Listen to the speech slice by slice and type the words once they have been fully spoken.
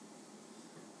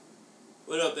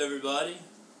What up, everybody?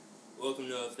 Welcome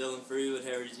to Feeling Free with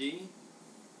Harry G.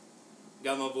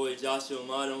 Got my boy Joshua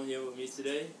Motte on here with me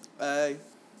today. Hey.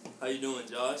 How you doing,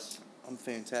 Josh? I'm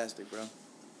fantastic, bro.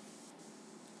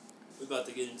 We're about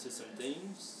to get into some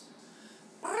things.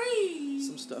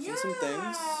 Some stuff and some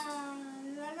things.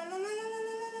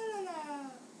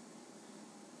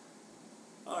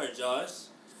 Alright, Josh,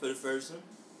 for the first one,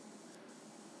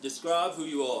 describe who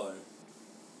you are.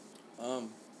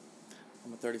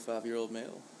 I'm a 35-year-old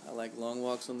male. I like long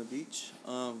walks on the beach.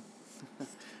 I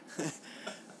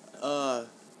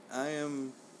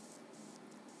am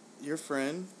your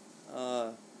friend,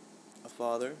 a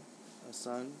father, a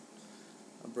son,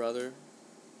 a brother,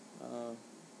 a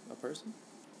person.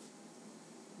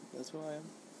 That's who I am.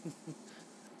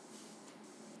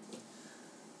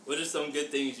 What are some good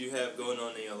things you have going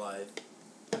on in your life?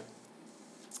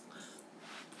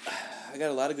 I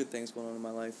got a lot of good things going on in my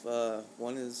life.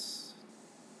 One is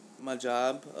my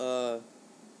job. I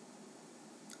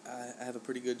have a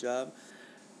pretty good job.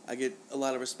 I get a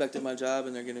lot of respect at my job,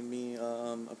 and they're giving me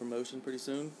a promotion pretty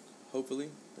soon.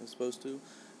 Hopefully, they're supposed to.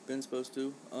 Been supposed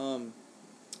to.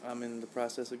 I'm in the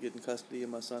process of getting custody of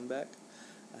my son back.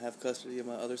 I have custody of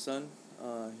my other son.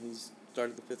 He's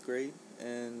started the 5th grade,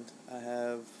 and I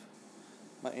have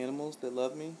my animals that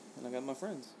love me, and I got my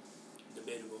friends.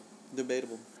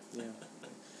 Debatable, yeah.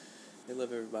 They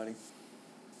love everybody.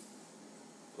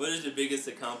 What is your biggest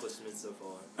accomplishment so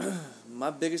far?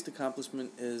 My biggest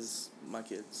accomplishment is my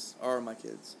kids.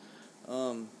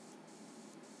 I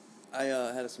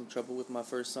had some trouble with my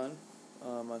first son.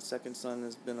 My second son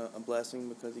has been a blessing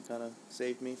because he kind of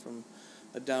saved me from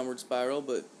a downward spiral.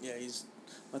 But yeah,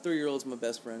 my 3-year-old's my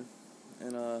best friend,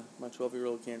 and my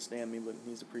 12-year-old can't stand me, but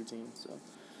he's a preteen, so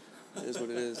it is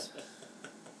what it is.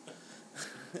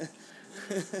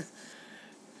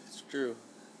 It's true.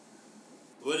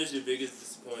 What is your biggest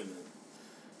disappointment?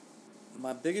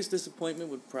 My biggest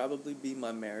disappointment would probably be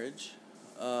my marriage.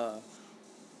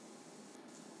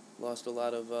 Lost a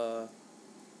lot of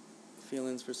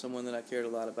feelings for someone that I cared a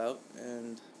lot about,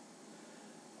 and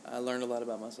I learned a lot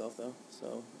about myself though.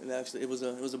 So it was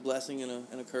a blessing and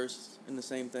a curse in the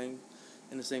same time,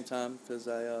 because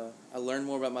I learned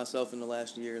more about myself in the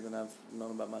last year than I've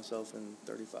known about myself in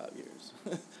 35 years.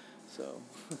 So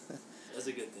that's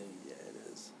a good thing. Yeah, it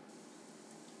is.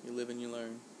 You live and you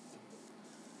learn.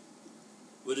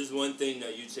 What is one thing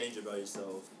that you change about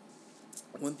yourself?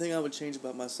 One thing I would change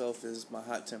about myself is my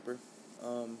hot temper.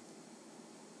 I'm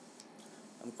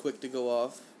quick to go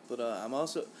off, but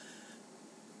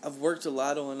I've worked a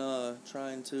lot on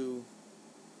trying to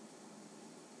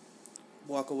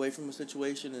walk away from a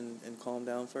situation and calm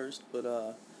down first, but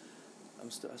I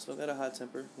still got a hot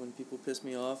temper. When people piss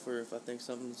me off, or if I think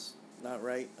something's not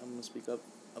right, I'm going to speak up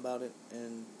about it,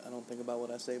 and I don't think about what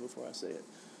I say before I say it.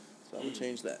 So I would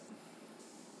change that.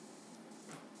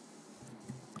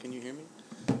 Can you hear me?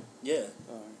 Yeah.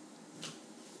 All right.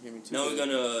 Hear me too. Now we're going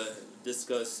to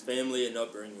discuss family and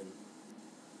upbringing.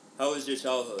 How was your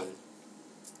childhood?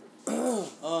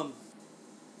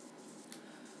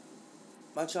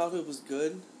 My childhood was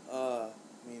good.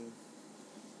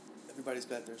 Everybody's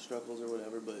got their struggles or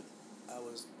whatever, but I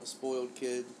was a spoiled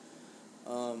kid.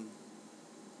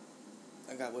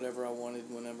 I got whatever I wanted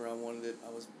whenever I wanted it.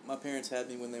 My parents had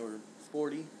me when they were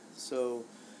 40, so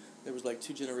there was like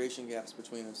 2 generation gaps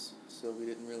between us. So we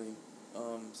didn't really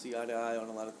see eye to eye on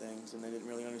a lot of things, and they didn't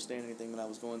really understand anything that I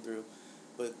was going through.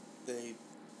 But they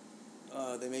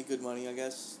made good money, I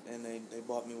guess, and they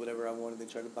bought me whatever I wanted. They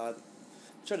tried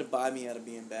to buy me out of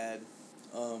being bad.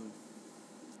 I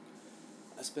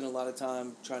spent a lot of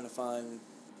time trying to find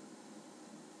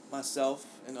myself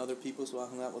and other people, so I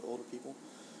hung out with older people.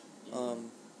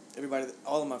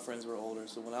 All of my friends were older,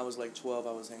 so when I was like 12,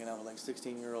 I was hanging out with like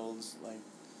 16-year-olds. Like,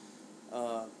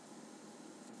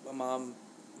 my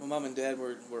mom and dad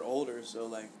were older, so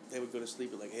like they would go to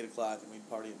sleep at like 8 o'clock, and we'd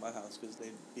party at my house because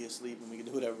they'd be asleep and we could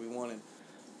do whatever we wanted.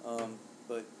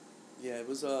 But yeah, it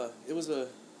was an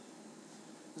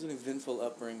eventful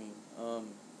upbringing. I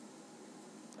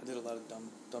did a lot of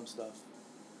dumb stuff.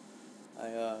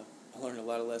 I learned a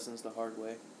lot of lessons the hard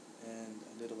way, and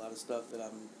I did a lot of stuff that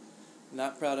I'm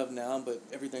not proud of now, but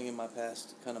everything in my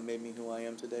past kind of made me who I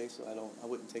am today, so I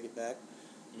wouldn't take it back.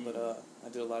 But I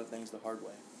did a lot of things the hard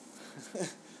way.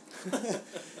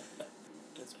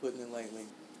 That's putting it lightly.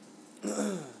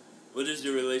 What is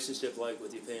your relationship like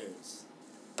with your parents?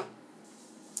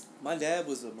 My dad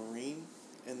was a Marine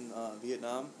in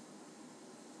Vietnam.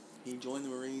 He joined the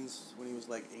Marines when he was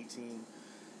like 18,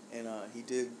 and he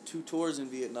did 2 tours in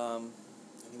Vietnam,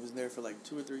 and he was there for like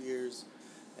 2 or 3 years,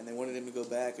 and they wanted him to go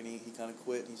back, and he kind of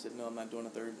quit, and he said, no, I'm not doing a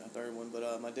third one.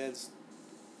 But my dad's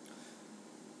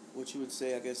what you would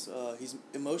say, I guess, he's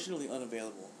emotionally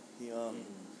unavailable. He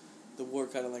the war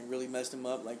kind of like really messed him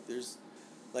up. Like there's,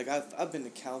 like I've been to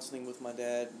counseling with my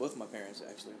dad, both my parents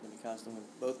actually. I've been to counseling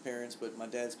with both parents, but my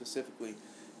dad specifically.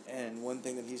 And one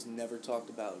thing that he's never talked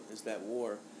about is that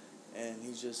war, and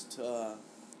he's just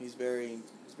he's very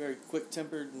quick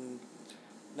tempered and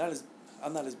not as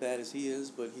I'm not as bad as he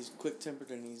is, but he's quick tempered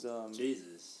and he's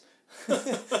Jesus.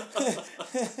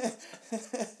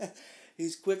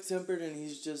 he's quick tempered and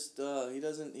he's just he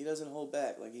doesn't hold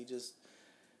back, like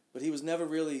but he was never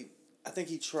really. I think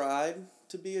he tried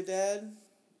to be a dad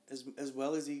as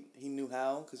well as he knew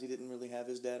how, because he didn't really have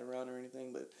his dad around or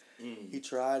anything, but he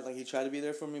tried to be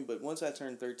there for me. But once I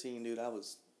turned 13, dude, I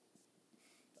was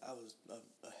a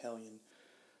hellion,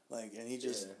 like, and he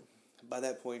just by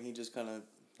that point he just kind of,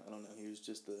 I don't know,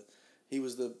 he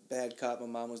was the bad cop, my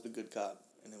mom was the good cop,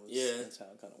 and that's how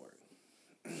it kind of worked.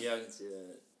 Yeah, I can see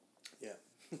that. Yeah.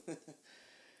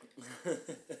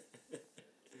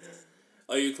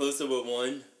 Are you closer with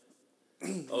one?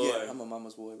 Yeah, I'm a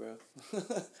mama's boy, bro.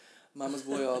 Mama's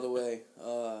boy all the way.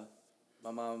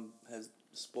 My mom has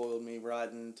spoiled me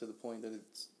rotten to the point that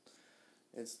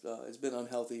it's been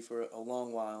unhealthy for a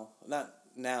long while. Not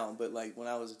now, but like when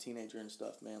I was a teenager and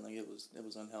stuff, man, like it was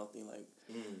unhealthy. Like,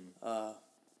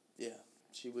 yeah,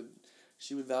 she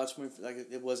would vouch for me, like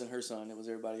it wasn't her son, it was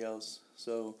everybody else.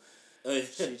 So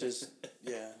she just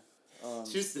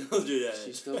she still do that.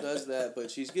 She still does that,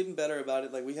 but she's getting better about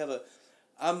it. Like we have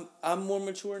I'm more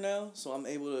mature now, so I'm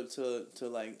able to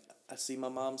like, I see my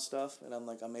mom's stuff and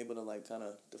I'm able to like kind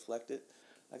of deflect it,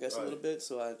 I guess, a little bit.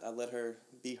 So I let her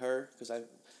be her, because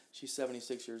she's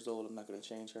 76 years old. I'm not going to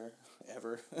change her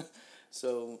ever.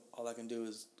 So all I can do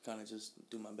is kind of just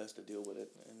do my best to deal with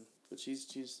it. But she's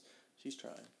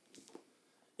trying.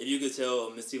 If you could tell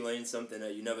Missy Lane something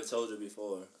that you never told her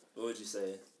before, what would you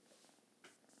say?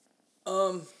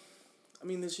 I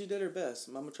mean, that she did her best.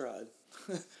 Mama tried.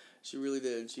 She really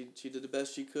did. She did the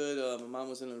best she could. My mom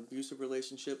was in an abusive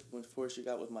relationship before she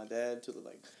got with my dad, to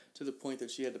the point that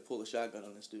she had to pull a shotgun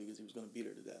on this dude because he was going to beat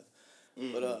her to death.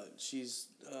 Mm-hmm. But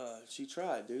she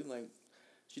tried, dude. Like,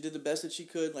 she did the best that she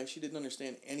could. Like, she didn't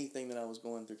understand anything that I was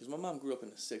going through, because my mom grew up in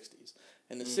the 60s.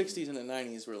 And the 60s and the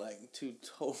 90s were, like, two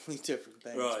totally different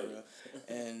things, bro.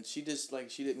 And she just, like,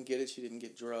 she didn't get it. She didn't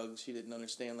get drugs. She didn't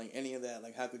understand, like, any of that.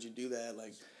 Like, how could you do that?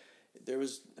 Like,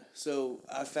 so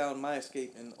I found my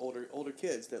escape in older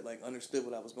kids that, like, understood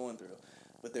what I was going through.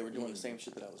 But they were doing the same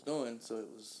shit that I was doing, so it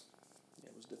was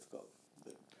difficult.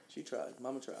 But she tried.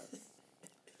 Mama tried.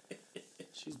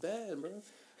 She's bad, bro.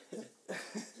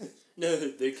 No,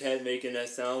 the cat making that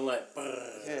sound like...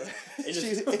 Yeah.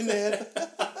 She's in there.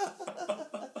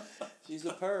 She's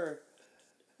a purr.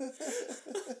 I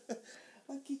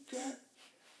keep that.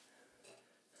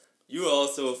 You were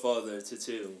also a father to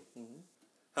two. Mm-hmm.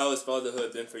 How has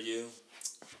fatherhood been for you?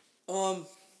 I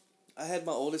had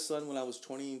my oldest son when I was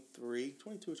 22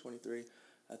 or 23.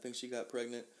 I think she got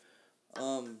pregnant.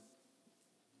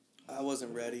 I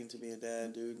wasn't ready to be a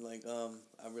dad, dude. Like, I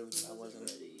wasn't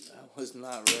ready. I was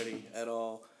not ready at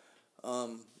all.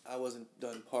 I wasn't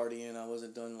done partying. I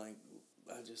wasn't done, like,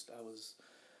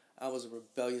 I was a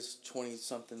rebellious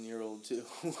 20-something-year-old too,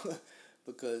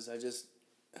 because I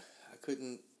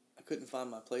couldn't find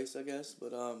my place, I guess.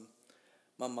 But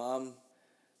my mom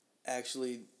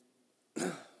actually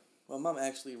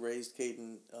raised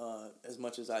Caden as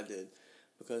much as I did,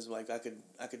 because like I could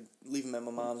leave him at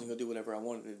my mom's and go do whatever I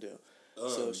wanted to do.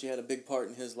 So she had a big part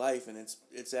in his life, and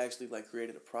it's actually like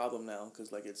created a problem now,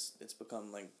 because like it's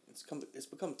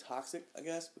become toxic, I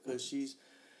guess, because she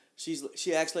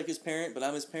acts like his parent, but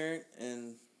I'm his parent,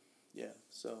 and yeah,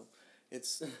 so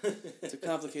it's a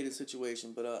complicated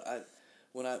situation. But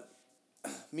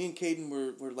me and Caden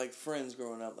were like friends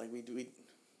growing up. Like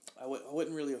I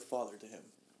wasn't really a father to him.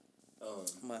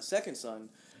 My second son,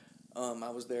 I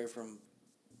was there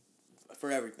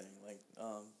for everything. Like,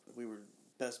 we were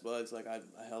best buds. Like, I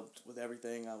helped with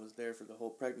everything. I was there for the whole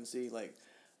pregnancy. Like,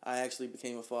 I actually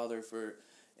became a father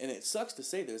and it sucks to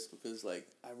say this, because like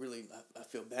I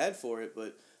feel bad for it,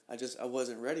 but I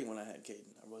wasn't ready when I had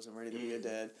Caden. I wasn't ready to be a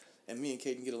dad. And me and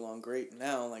Caden get along great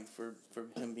now, like for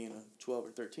him being a 12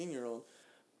 or 13-year-old,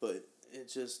 but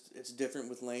it's different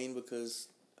with Lane, because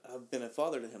I've been a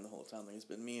father to him the whole time. Like, it's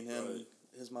been me and him, and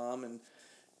his mom, and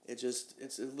it's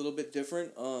a little bit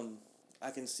different. I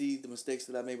can see the mistakes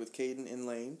that I made with Caden in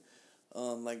Lane,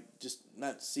 like just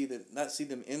not see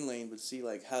them in Lane, but see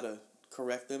like how to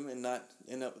correct them and not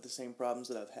end up with the same problems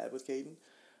that I've had with Caden.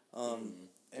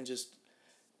 And just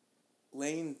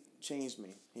Lane changed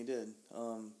me. He did.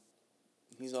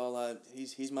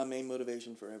 He's my main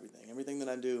motivation for everything. Everything that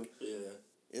I do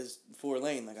is for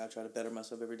Lane. Like, I try to better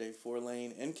myself every day for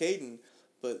Lane and Caden.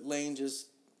 But Lane just,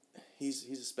 he's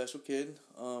a special kid.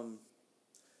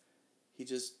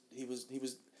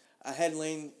 I had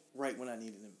Lane right when I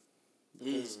needed him.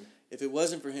 Because if it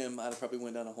wasn't for him, I'd have probably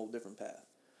went down a whole different path.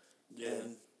 Yeah.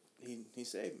 And he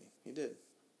saved me. He did.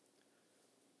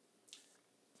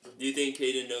 Do you think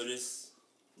Caden noticed,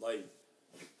 like,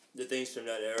 the things from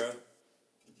that era?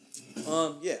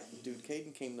 Yeah, dude.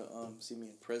 Caden came to see me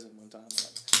in prison one time.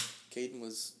 Caden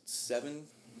was 7.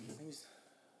 I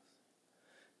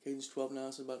think Caden's 12 now,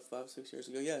 so about 5-6 years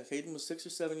ago. Yeah, Caden was 6 or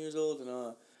 7 years old,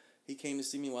 and he came to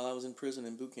see me while I was in prison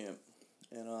in boot camp,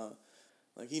 and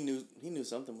like he knew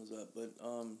something was up,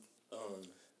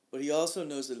 but he also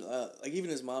knows that like even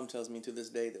his mom tells me to this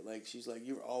day that like she's like,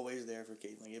 you're always there for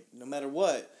Caden, like no matter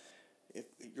what, if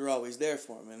you're always there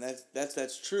for him, and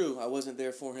that's true. I wasn't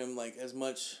there for him like as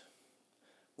much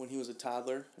when he was a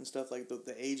toddler and stuff, like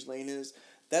the age Lane is.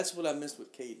 That's what I missed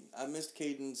with Caden. I missed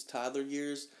Caden's toddler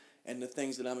years and the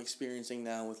things that I'm experiencing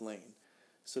now with Lane.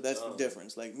 So that's the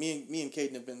difference. Like me and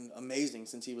Caden have been amazing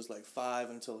since he was like 5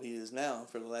 until he is now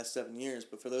for the last 7 years.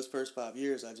 But for those first 5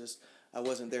 years, I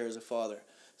wasn't there as a father,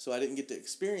 so I didn't get to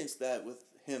experience that with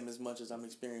him as much as I'm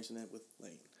experiencing it with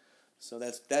Lane. So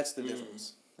that's the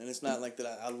difference. And it's not like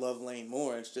that I love Lane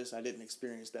more. It's just I didn't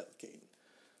experience that with Caden.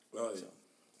 Right. So.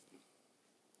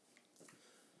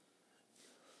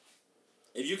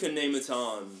 If you could name a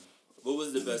time, what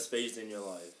was the best phase in your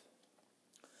life?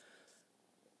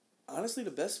 Honestly,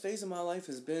 the best phase of my life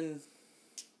has been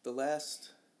the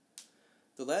last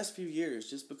few years,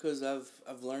 just because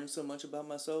I've learned so much about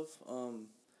myself.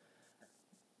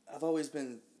 I've always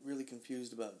been really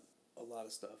confused about a lot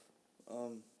of stuff.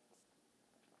 I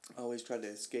always tried to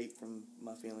escape from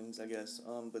my feelings, I guess.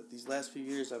 But these last few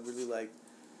years, I've really like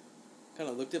kind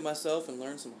of looked at myself and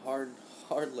learned some hard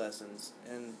lessons,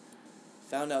 and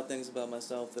found out things about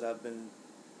myself that I've been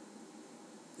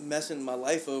messing my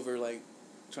life over, like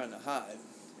trying to hide.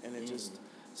 And it just,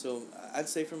 so I'd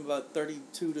say from about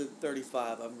 32 to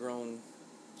 35, I've grown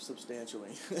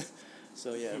substantially.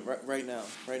 So yeah, right now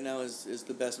is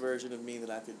the best version of me that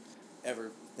I could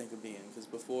ever think of being. Because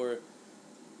before,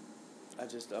 I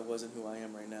wasn't who I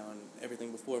am right now, and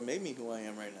everything before made me who I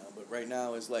am right now. But right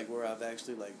now is like where I've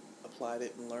actually like applied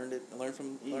it and learned it, and learned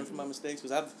from my mistakes.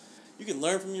 Because you can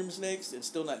learn from your mistakes and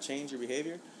still not change your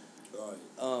behavior. Right.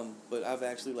 But I've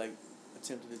actually like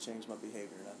attempted to change my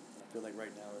behavior, and I feel like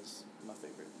right now is my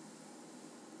favorite.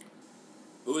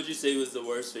 What would you say was the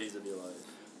worst phase of your life?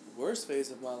 The worst phase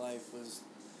of my life was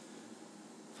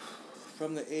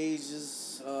from the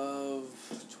ages of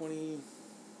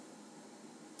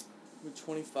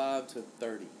 25 to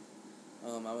 30.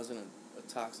 I was in a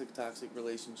toxic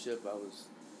relationship. I was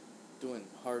doing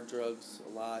hard drugs a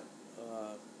lot.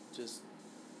 Just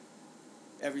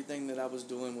everything that I was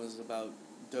doing was about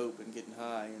dope and getting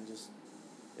high, and just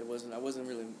it wasn't a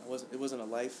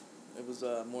life. It was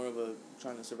more of a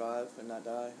trying to survive and not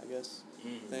die, I guess,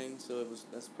 thing. So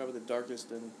that's probably the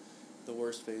darkest and the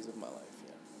worst phase of my life.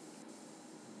 Yeah.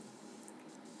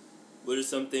 What are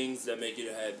some things that make you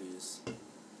the happiest?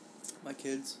 My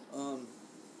kids.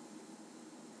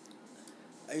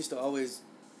 I used to always.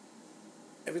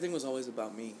 Everything was always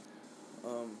about me.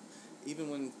 Even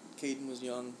when Caden was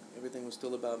young, everything was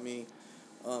still about me,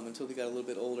 until he got a little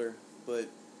bit older. But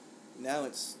now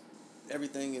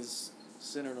everything is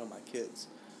centered on my kids.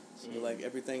 So like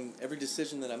every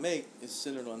decision that I make is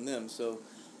centered on them. So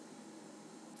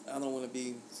I don't want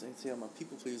to say I'm a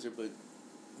people pleaser, but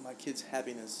my kids'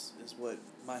 happiness is what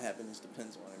my happiness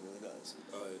depends on. It really does.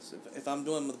 Right. So if I'm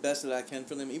doing the best that I can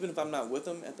for them, even if I'm not with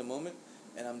them at the moment,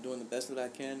 and I'm doing the best that I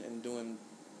can and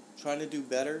trying to do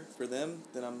better for them,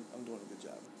 then I'm doing a good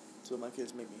job. So my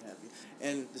kids make me happy.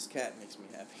 And this cat makes me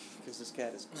happy, because this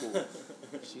cat is cool.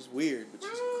 She's weird, but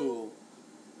she's cool.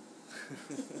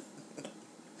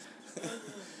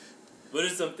 What are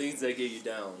some things that get you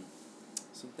down?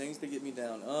 Some things that get me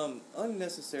down.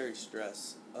 Unnecessary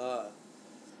stress.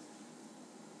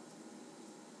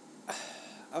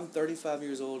 I'm 35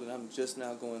 years old, and I'm just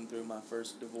now going through my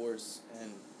first divorce,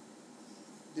 and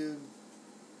dude,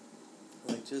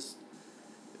 like just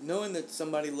knowing that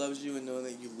somebody loves you and knowing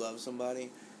that you love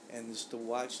somebody, and just to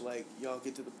watch like y'all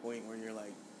get to the point where you're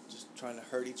like just trying to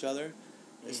hurt each other,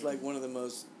 it's like one of the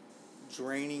most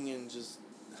draining and just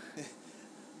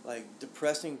like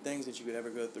depressing things that you could ever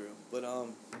go through. But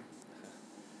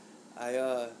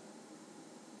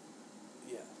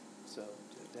so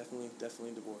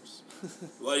definitely divorce.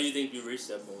 Why do you think you reached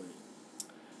that point?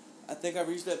 I think I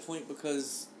reached that point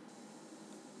because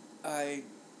I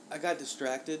got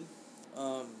distracted.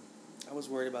 I was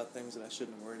worried about things that I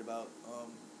shouldn't have worried about.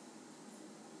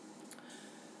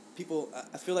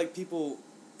 I feel like people,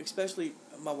 especially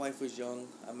my wife was young.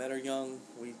 I met her young.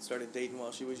 We started dating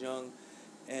while she was young,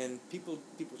 and people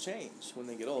change when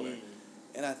they get older,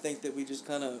 and I think that we just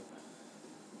kind of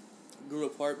grew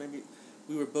apart. Maybe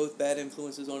we were both bad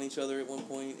influences on each other at one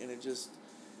point, and it just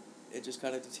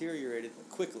kind of deteriorated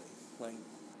quickly. Like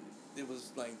it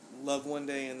was like love one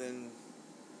day and then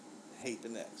hate the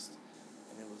next,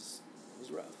 and it was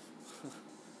rough.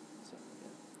 So, yeah.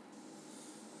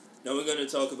 Now we're going to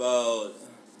talk about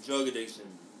drug addiction.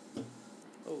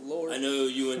 Oh, Lord. I know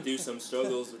you went through some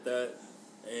struggles with that,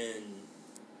 and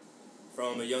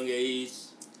from a young age,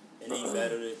 and then you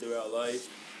battled it throughout life.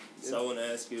 So I want to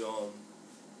ask you,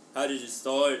 how did it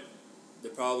start, the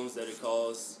problems that it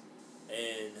caused,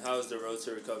 and how's the road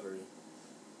to recovery?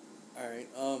 All right.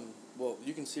 Well,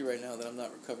 you can see right now that I'm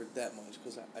not recovered that much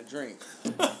because I drink.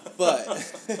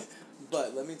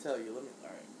 But let me tell you.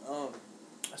 All right.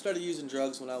 I started using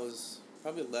drugs when I was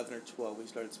probably 11 or 12. We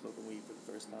started smoking weed for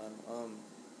the first time.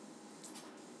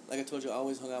 Like I told you, I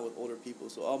always hung out with older people.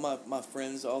 So all my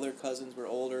friends, all their cousins were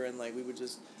older, and like we would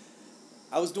just.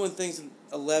 I was doing things at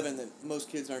 11 that most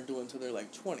kids aren't doing until they're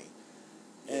like 20,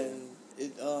 and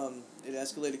it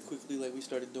escalated quickly. Like we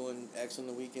started doing X on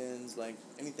the weekends, like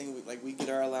anything. We get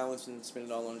our allowance and spend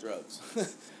it all on drugs.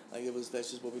 That's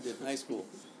just what we did in high school.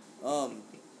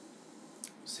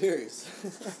 Serious.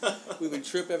 We would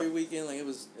trip every weekend. Like it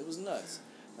was nuts.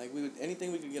 Like we would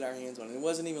anything we could get our hands on. And it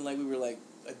wasn't even like we were like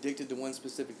addicted to one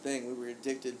specific thing. We were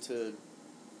addicted to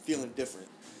feeling different.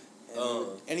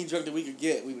 And any drug that we could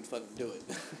get, we would fucking do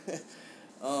it.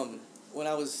 When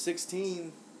I was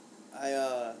 16,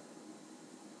 I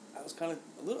was a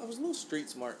little street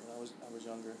smart when I was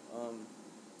younger.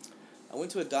 I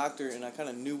went to a doctor and I kind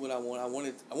of knew what I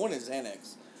wanted. I wanted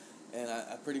Xanax, and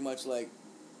I pretty much like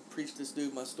preached this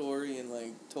dude my story and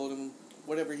like told him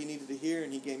whatever he needed to hear,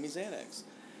 and he gave me Xanax.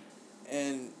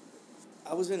 And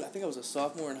I think I was a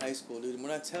sophomore in high school, dude. And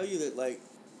when I tell you that like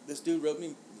this dude wrote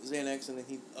me Xanax and then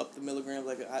he upped the milligrams,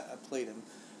 like I played him.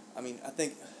 I mean, I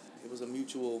think it was a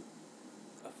mutual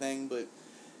thing, but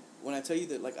when I tell you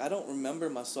that like I don't remember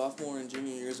my sophomore and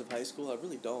junior years of high school, I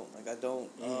really don't. Like I don't.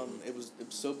 It was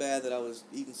so bad that I was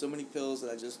eating so many pills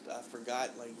that I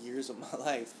forgot like years of my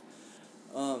life.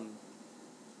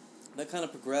 That kind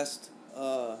of progressed.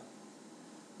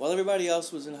 While everybody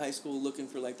else was in high school looking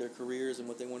for like their careers and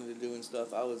what they wanted to do and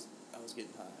stuff, I was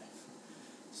getting high.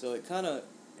 So it kind of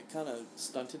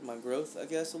stunted my growth, I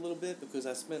guess, a little bit because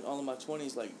I spent all of my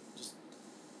 20s like just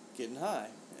getting high,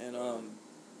 and I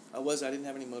didn't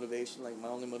have any motivation. Like my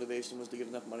only motivation was to get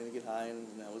enough money to get high,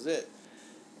 and that was it.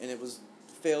 And it was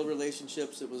failed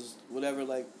relationships. It was whatever.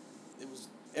 Like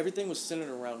everything was centered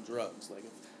around drugs. Like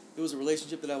if it was a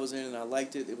relationship that I was in and I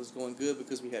liked it, it was going good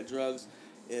because we had drugs.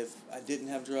 If I didn't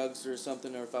have drugs or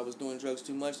something, or if I was doing drugs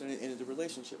too much, then it ended the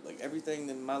relationship. Like everything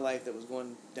in my life that was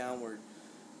going downward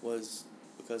was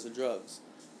because of drugs.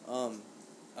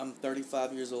 I'm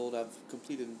 35 years old. I've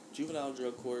completed juvenile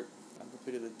drug court. I've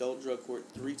completed adult drug court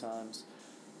 3 times.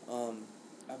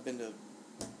 I've been to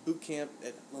boot camp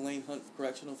at Lane Hunt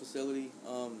Correctional Facility.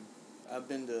 I've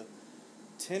been to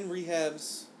 10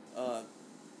 rehabs.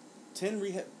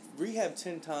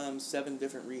 10 times, 7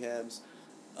 different rehabs,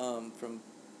 from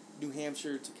New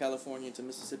Hampshire to California to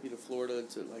Mississippi to Florida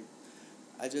to like,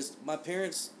 my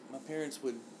parents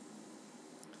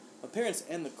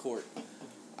and the court.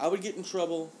 I would get in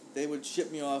trouble. They would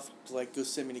ship me off to like go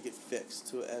send me to get fixed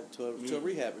to a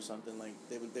rehab or something. Like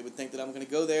they would think that I'm going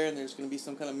to go there and there's going to be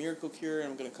some kind of miracle cure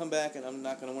and I'm going to come back and I'm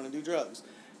not going to want to do drugs.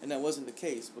 And that wasn't the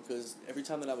case because every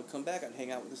time that I would come back, I'd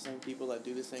hang out with the same people. I'd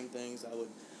do the same things. I would,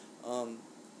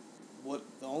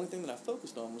 the only thing that I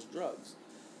focused on was drugs.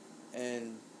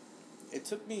 And it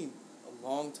took me a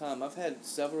long time. I've had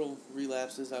several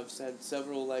relapses. I've had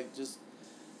several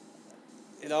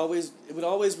it would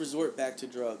always resort back to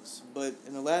drugs. But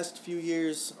in the last few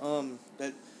years,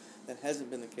 that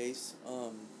hasn't been the case.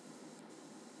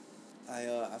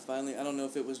 I finally, I don't know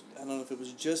if it was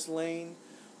just Lane,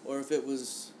 or if it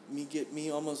was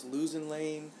me almost losing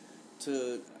Lane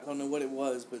to, I don't know what it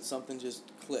was, but something just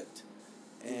clicked.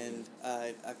 And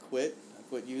I quit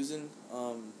using.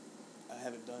 I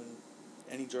haven't done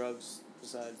any drugs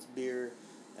besides beer,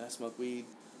 and I smoke weed.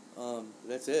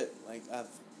 That's it. Like I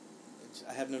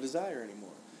have no desire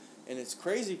anymore. And it's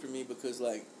crazy for me because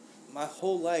like my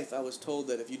whole life I was told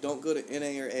that if you don't go to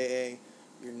NA or AA,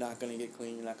 you're not going to get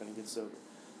clean, you're not going to get sober.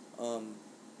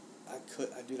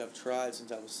 I've tried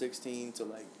since I was 16 to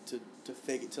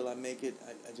fake it till I make it.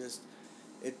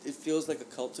 It feels like a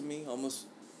cult to me, almost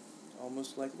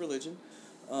like religion.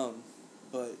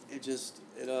 But it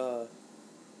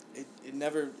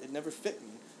never fit me.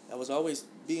 I was always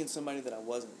being somebody that I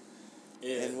wasn't.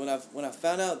 Yeah. And when I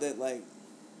found out that like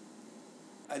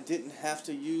I didn't have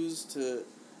to use to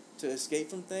escape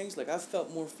from things, like I've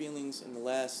felt more feelings in the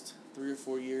last 3 or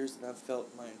 4 years than I've felt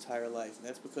my entire life, and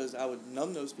that's because I would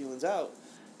numb those feelings out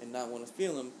and not want to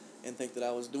feel them and think that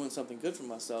I was doing something good for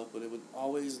myself, but it would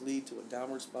always lead to a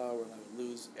downward spiral where I would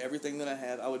lose everything that I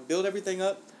had. I would build everything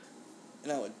up,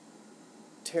 and I would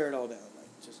tear it all down, like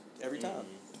just every time.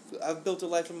 I've built a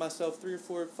life for myself 3 or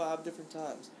 4 or 5 different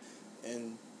times,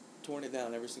 and torn it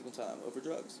down every single time over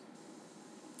drugs.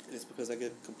 And it's because I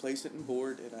get complacent and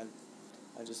bored, and I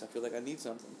feel like I need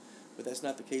something, but that's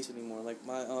not the case anymore. Like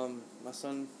my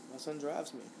son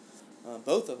drives me,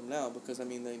 both of them now, because I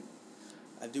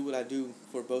do what I do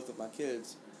for both of my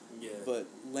kids. Yeah. But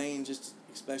Lane,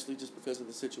 especially because of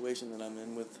the situation that I'm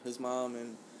in with his mom,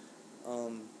 and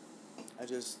I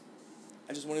just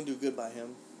want to do good by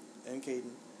him and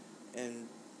Caden, and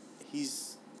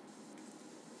he's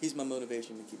my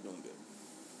motivation to keep doing good.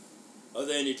 Are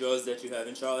there any drugs that you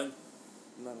haven't tried?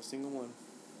 Not a single one.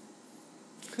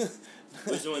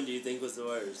 Which one do you think was the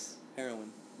worst?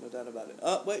 Heroin, no doubt about it.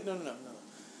 Wait,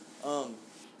 no.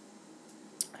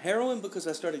 Heroin, because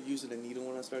I started using a needle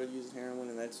when I started using heroin,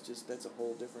 and that's a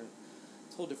whole different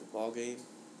ball game.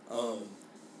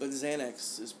 But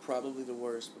Xanax is probably the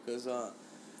worst because,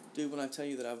 dude, when I tell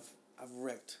you that I've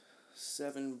wrecked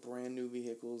 7 brand new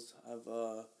vehicles,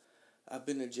 I've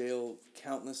been to jail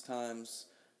countless times,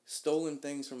 stolen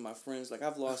things from my friends. Like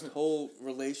I've lost whole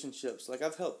relationships. Like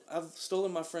I've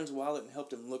stolen my friend's wallet and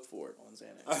helped him look for it on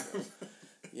Xanax.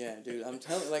 Yeah, dude, I'm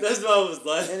telling you, like that's what I was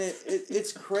like. And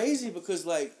it's crazy because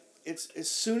like it's as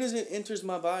soon as it enters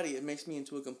my body, it makes me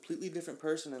into a completely different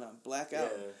person, and I black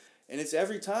out. Yeah. And it's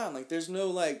every time. Like there's no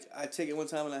like I take it one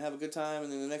time and I have a good time,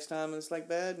 and then the next time it's like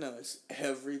bad. No, it's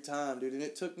every time, dude. And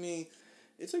it took me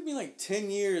like 10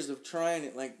 years of trying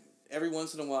it, like every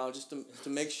once in a while, just to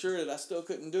make sure that I still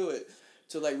couldn't do it,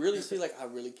 to like really see like I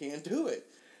really can do it.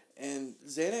 And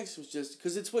Xanax was just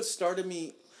because it's what started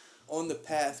me on the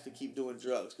path to keep doing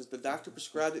drugs, because the doctor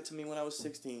prescribed it to me when I was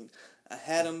 16. I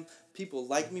had them. People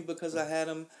liked me because I had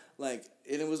them. Like,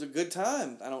 and it was a good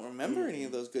time. I don't remember any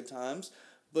of those good times,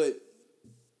 but,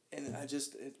 and I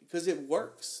just, because it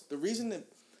works. The reason that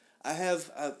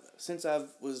since I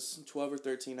was 12 or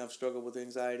 13, I've struggled with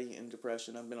anxiety and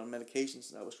depression. I've been on medication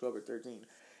since I was 12 or 13.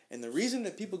 And the reason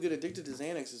that people get addicted to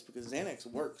Xanax is because Xanax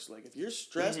works. Like, if you're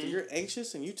stressed or you're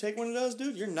anxious and you take one of those,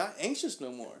 dude, you're not anxious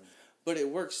no more. But it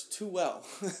works too well.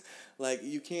 Like,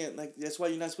 you can't, like, that's why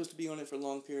you're not supposed to be on it for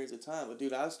long periods of time. But,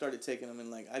 dude, I started taking them,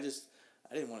 and, like, I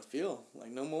didn't want to feel,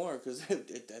 like, no more, because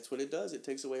that's what it does. It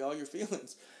takes away all your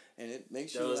feelings, and it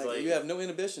makes you, like, you have no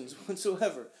inhibitions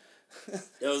whatsoever.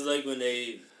 That was, like, when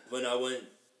I went,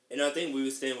 and I think we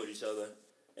were staying with each other,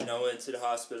 and I went to the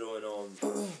hospital, and,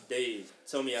 they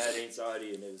told me I had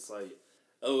anxiety, and it was like,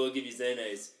 oh, we'll give you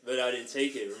Xanax, but I didn't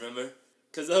take it, remember?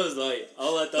 Because I was like,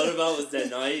 all I thought about was that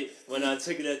night when I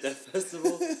took it at that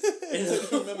festival. And I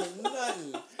don't remember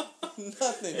nothing.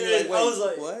 Nothing. You're like, wait, I was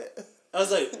like, what? I was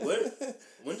like, what?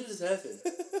 When did this happen?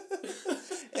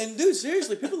 And dude,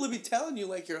 seriously, people will be telling you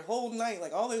like your whole night,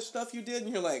 like all this stuff you did,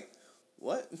 and you're like,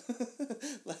 what?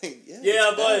 Like, yeah.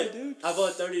 Yeah, I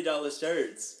bought $30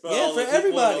 shirts for all for the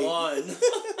everybody. On the line.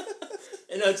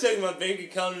 And I checked my bank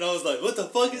account and I was like, what the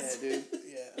fuck is this? Dude.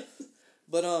 Yeah.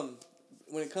 But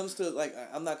when it comes to, like,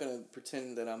 I'm not going to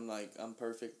pretend that I'm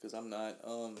perfect, because I'm not.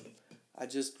 I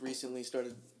just recently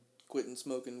started quitting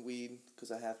smoking weed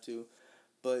because I have to.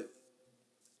 But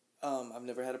I've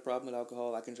never had a problem with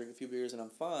alcohol. I can drink a few beers and I'm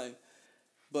fine.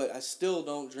 But I still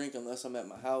don't drink unless I'm at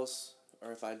my house,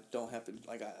 or if I don't have to,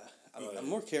 like, I'm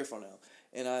more careful now.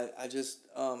 And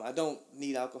I don't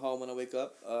need alcohol when I wake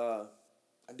up.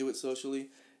 I do it socially.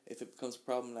 If it becomes a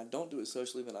problem and I don't do it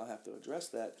socially, then I'll have to address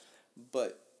that.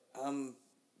 But I'm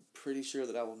pretty sure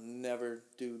that I will never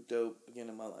do dope again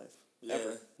in my life. Yeah.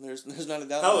 Ever. There's not a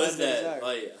doubt. How is that? Desire.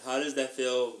 Like, how does that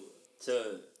feel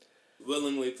to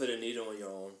willingly put a needle in your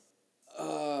arm?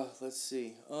 Let's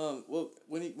see. Well,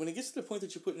 when it gets to the point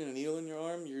that you're putting a needle in your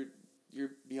arm,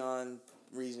 you're beyond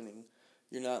reasoning.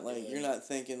 You're not you're not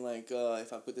thinking like,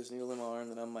 if I put this needle in my arm,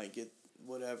 then I might get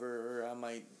whatever, or I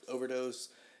might overdose.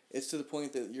 It's to the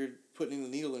point that you're putting the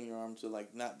needle in your arm to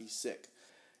like not be sick.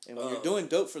 And when you're doing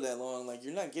dope for that long, like,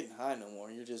 you're not getting high no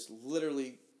more. You're just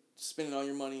literally spending all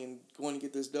your money and going to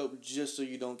get this dope just so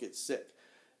you don't get sick.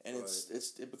 And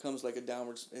it becomes like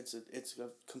it's a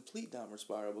complete downward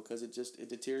spiral, because it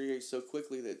deteriorates so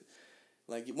quickly that,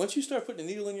 like, once you start putting a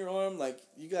needle in your arm, like,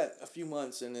 you got a few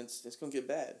months and it's going to get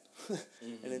bad.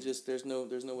 And it just there's no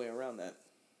way around that.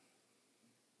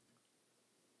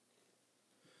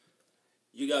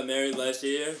 you got married last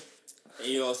year, and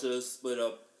you also split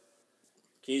up.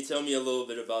 Can you tell me a little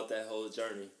bit about that whole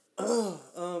journey?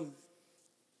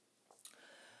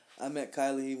 I met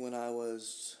Kylie when I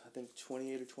was, I think,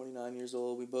 28 or 29 years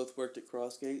old. We both worked at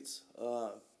Crossgates.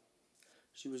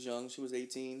 She was young. She was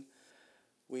 18.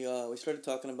 We started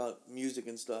talking about music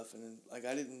and stuff, and like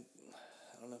I didn't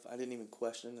even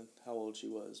question how old she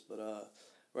was, but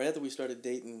right after we started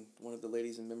dating, one of the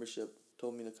ladies in membership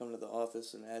told me to come to the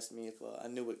office and asked me if I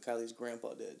knew what Kylie's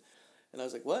grandpa did, and I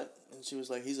was like, what? And she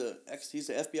was like, he's an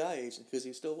FBI agent, because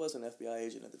he still was an FBI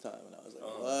agent at the time, and I was like,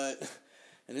 what?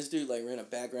 And this dude like ran a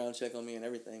background check on me and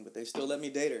everything, but they still let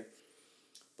me date her.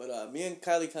 But me and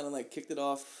Kylie kind of like kicked it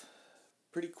off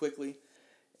pretty quickly.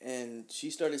 And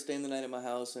she started staying the night at my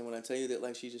house, and when I tell you that,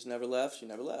 like, she just never left, she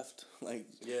never left. Like,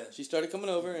 yeah. She started coming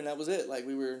over, and that was it. Like,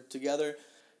 we were together.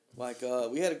 Like,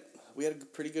 we had a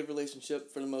pretty good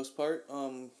relationship for the most part,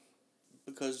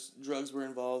 because drugs were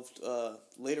involved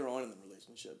later on in the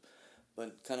relationship,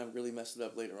 but kind of really messed it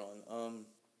up later on.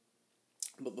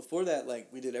 But before that, like,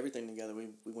 we did everything together. We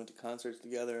went to concerts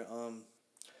together.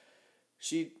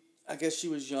 I guess she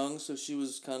was young, so she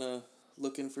was kind of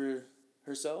looking for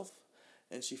herself.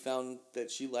 And she found that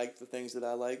she liked the things that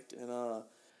I liked, and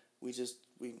we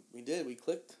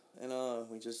clicked, and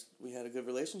we had a good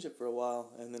relationship for a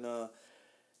while, and then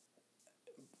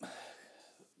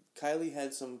Kylie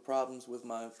had some problems with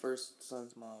my first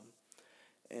son's mom,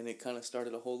 and it kind of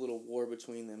started a whole little war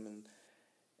between them, and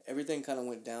everything kind of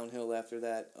went downhill after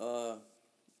that.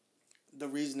 The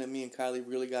reason that me and Kylie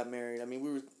really got married, I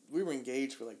mean, we were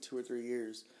engaged for like 2 or 3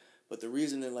 years. But the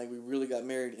reason that like we really got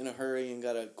married in a hurry and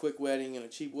got a quick wedding and a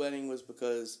cheap wedding was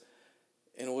because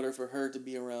in order for her to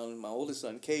be around my oldest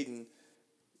son, Caden,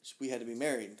 we had to be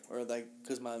married. Or like,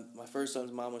 because my first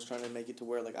son's mom was trying to make it to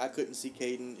where like I couldn't see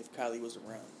Caden if Kylie was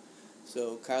around.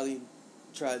 So Kylie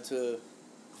tried to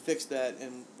fix that,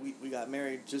 and we got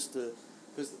married just to,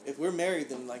 because if we're married,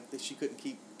 then like she couldn't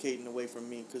keep Caden away from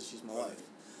me because she's my wife.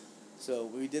 So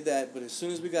we did that, but as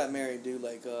soon as we got married, dude,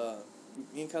 like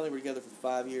me and Kylie were together for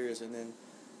 5 years, and then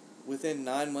within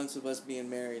 9 months of us being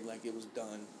married, like, it was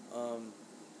done.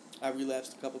 I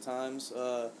relapsed a couple times,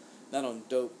 not on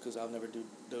dope, because I'll never do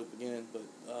dope again, but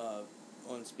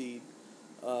on speed.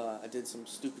 I did some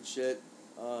stupid shit.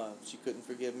 She couldn't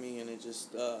forgive me, and it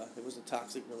just, it was a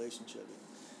toxic relationship.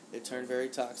 It turned very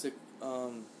toxic.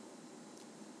 The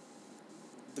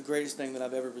greatest thing that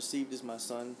I've ever received is my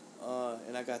son,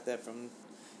 and I got that from,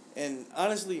 and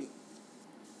honestly,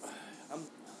 I'm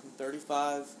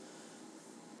 35.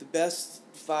 The best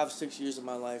 5-6 years of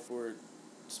my life were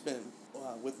spent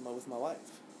with my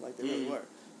wife. Like, they really were.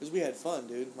 Because we had fun,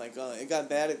 dude. Like, it got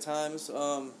bad at times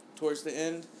towards the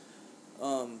end.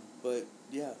 But,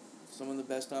 yeah, some of the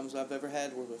best times I've ever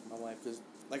had were with my wife. Because,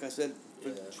 like I said,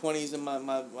 for 20s and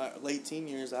my late teen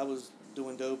years, I was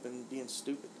doing dope and being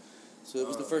stupid. So it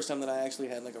was the first time that I actually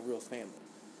had, like, a real family.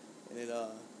 And it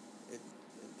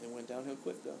went downhill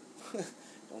quick, though.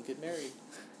 Don't get married.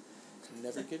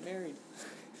 Never get married.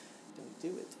 Don't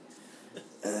do it.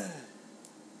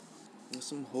 There's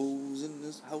some hoes in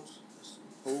this house. There's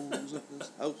some hoes in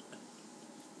this house.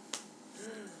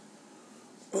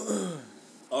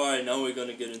 Alright, now we're going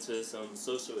to get into some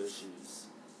social issues.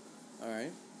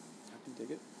 Alright. I can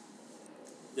dig it.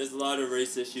 There's a lot of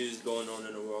race issues going on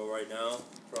in the world right now,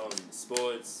 from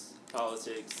sports,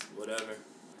 politics, whatever.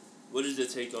 What is your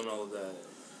take on all of that?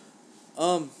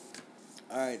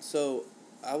 Alright, so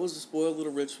I was a spoiled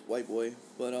little rich white boy,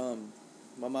 but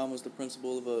my mom was the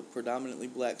principal of a predominantly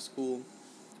black school.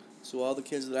 So all the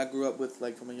kids that I grew up with,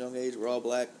 like, from a young age, were all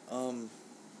black.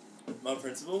 My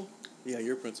principal? Yeah,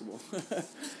 your principal.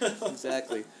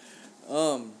 Exactly.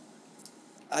 I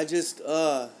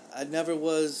never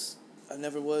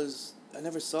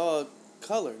saw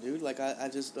color, dude. Like, I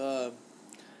just,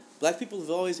 black people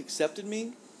have always accepted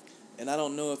me, and I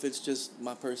don't know if it's just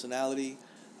my personality.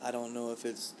 I don't know if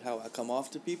it's how I come off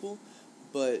to people,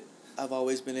 but I've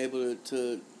always been able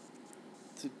to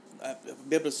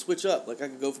be able to switch up. Like, I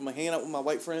could go from hanging out with my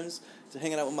white friends to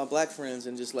hanging out with my black friends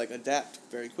and just, like, adapt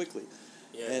very quickly.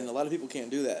 Yeah. And a lot of people can't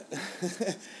do that.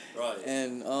 Right.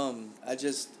 And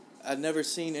I've never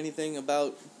seen anything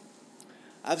about.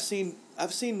 I've seen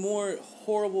more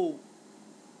horrible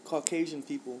Caucasian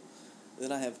people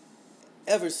than I have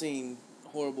ever seen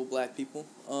horrible black people,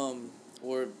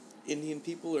 or Indian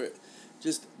people, or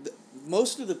just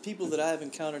most of the people that I've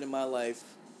encountered in my life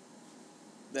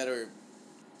that are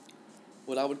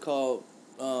what I would call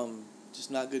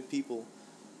just not good people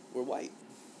were white.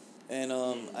 And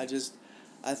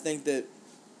I think that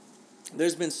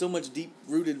there's been so much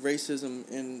deep-rooted racism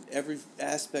in every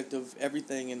aspect of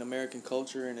everything in American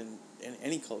culture and in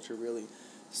any culture really,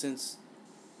 since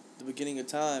the beginning of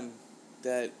time,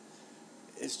 that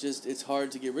it's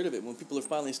hard to get rid of it. When people are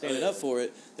finally standing up for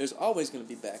it, there's always going to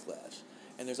be backlash,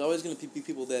 and there's always going to be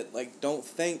people that like don't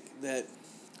think that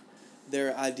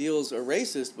their ideals are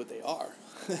racist, but they are.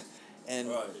 And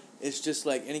it's just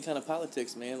like any kind of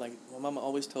politics, man. Like my mama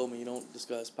always told me, you don't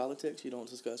discuss politics, you don't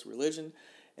discuss religion,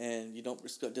 and you don't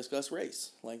discuss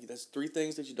race. Like that's 3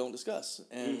 things that you don't discuss,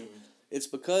 and it's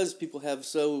because people have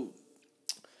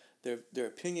their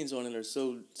opinions on it are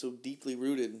so deeply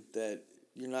rooted that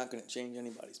you're not going to change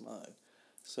anybody's mind.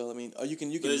 So I mean, you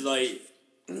can. But it's like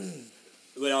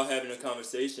without having a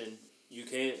conversation, you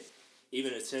can't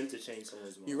even attempt to change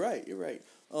someone's mind. You're right.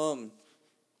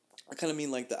 I kind of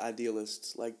mean like the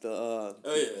idealists, like the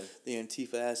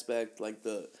Antifa aspect, like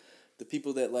the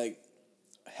people that like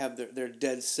have they're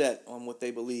dead set on what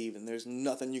they believe, and there's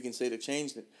nothing you can say to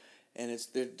change it, and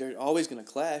they're always gonna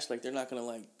clash. Like they're not gonna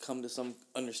like come to some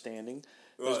understanding.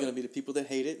 There's gonna be the people that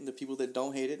hate it, and the people that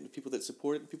don't hate it, and the people that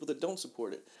support it, and the people that don't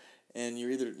support it, and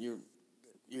you're either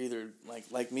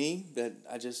like me, that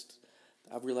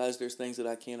I've realized there's things that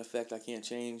I can't affect, I can't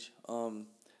change, and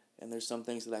there's some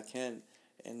things that I can.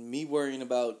 And me worrying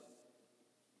about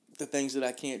the things that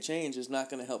I can't change is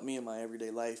not going to help me in my everyday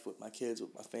life with my kids,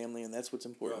 with my family, and that's what's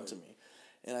important to me.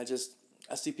 And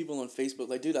I see people on Facebook,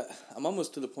 like, dude, I'm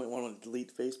almost to the point where I want to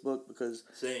delete Facebook because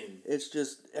it's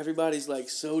just everybody's like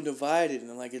so divided,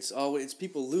 and like it's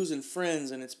people losing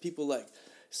friends, and it's people like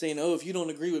saying, oh, if you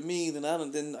don't agree with me, then I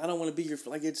don't want to be your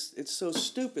friend. Like it's so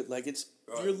stupid. Like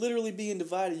you're literally being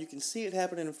divided. You can see it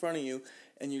happening in front of you,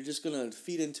 and you're just gonna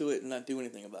feed into it and not do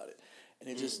anything about it. And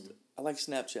it just, I like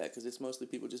Snapchat because it's mostly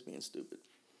people just being stupid.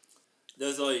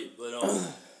 That's like,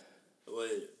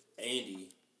 with Andy,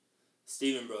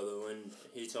 Steven brother, when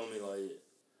he told me like,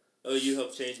 oh, you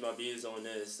helped change my views on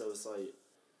this. So it's like,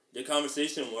 the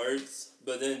conversation works,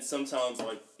 but then sometimes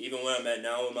like, even where I'm at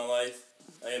now in my life,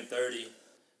 I am 30,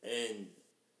 and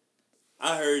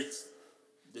I heard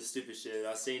the stupid shit.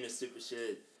 I seen the stupid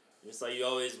shit. And it's like, you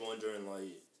always wondering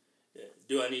like,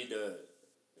 do I need to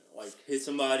like hit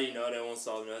somebody? No, that won't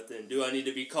solve nothing. Do I need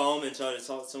to be calm and try to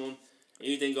talk to them? And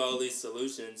you think all these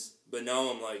solutions, but now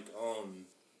I'm like,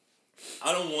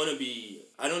 I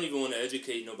don't even want to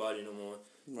educate nobody no more.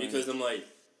 Because I'm like,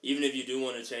 even if you do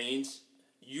want to change,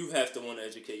 you have to want to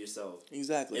educate yourself.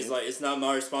 Exactly. It's like, it's not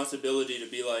my responsibility to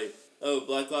be like, oh,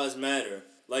 Black Lives Matter.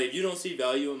 Like, if you don't see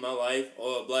value in my life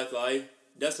or a black life,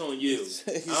 that's on you.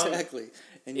 Exactly.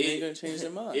 And you ain't going to change their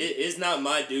mind. It's not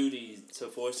my duty to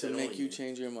force it on you. To make you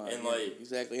change your mind. And like,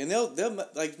 exactly. And they'll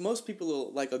like, most people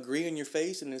will like agree in your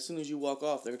face, and as soon as you walk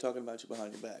off, they're talking about you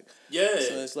behind your back. Yeah.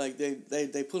 So it's like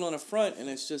they put on a front, and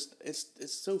it's just,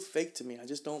 it's so fake to me. I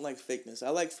just don't like fakeness. I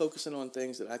like focusing on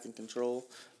things that I can control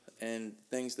and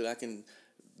things that I can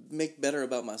make better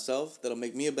about myself, that'll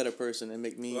make me a better person and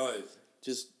make me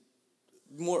just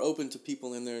more open to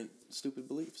people and their stupid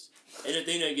beliefs. And the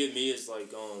thing that get me is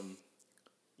like,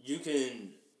 you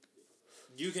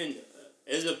can,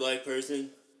 as a black person,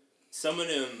 some of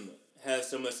them have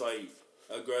so much like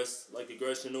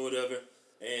aggression or whatever,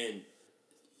 and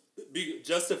be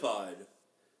justified,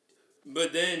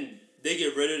 but then they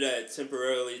get rid of that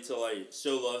temporarily to like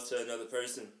show love to another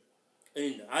person.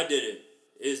 And I did it.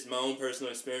 It's my own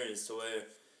personal experience to where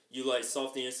you like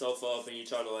soften yourself up and you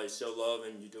try to like show love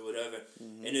and you do whatever,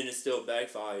 and then it still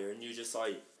backfire, and you just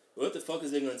like, what the fuck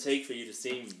is it gonna take for you to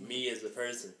see me as a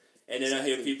person? And then I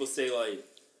hear people say like,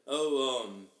 oh,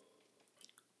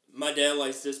 my dad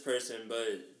likes this person,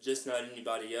 but just not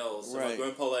anybody else. Or my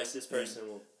grandpa likes this person.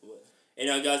 And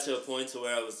I got to a point to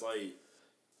where I was like,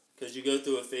 because you go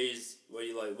through a phase where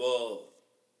you're like, well,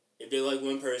 if they like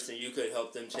one person, you could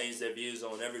help them change their views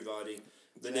on everybody.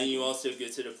 But then you also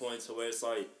get to the point to where it's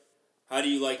like, how do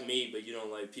you like me, but you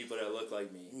don't like people that look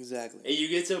like me? Exactly. And you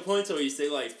get to a point where you say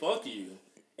like, fuck you.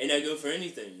 And I go for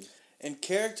anything. And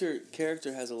character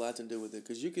has a lot to do with it,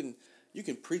 because you can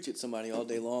preach at somebody all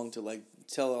day long to like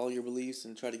tell all your beliefs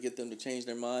and try to get them to change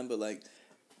their mind, but like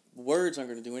words aren't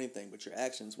going to do anything, but your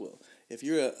actions will. If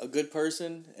you're a good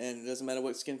person, and it doesn't matter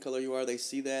what skin color you are, they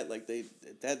see that, like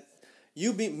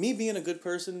me being a good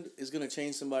person is going to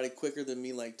change somebody quicker than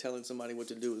me like telling somebody what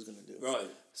to do is going to do. Right.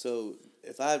 So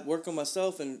if I work on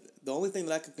myself, and the only thing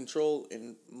that I can control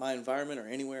in my environment or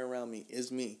anywhere around me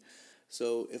is me.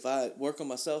 So if I work on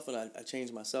myself and I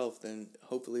change myself, then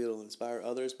hopefully it'll inspire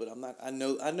others. But I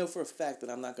know for a fact that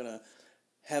I'm not gonna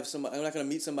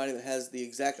meet somebody that has the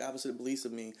exact opposite beliefs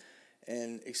of me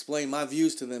and explain my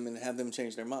views to them and have them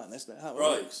change their mind. That's not how it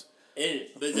works.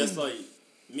 But that's like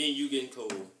me and you getting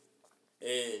cool,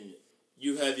 and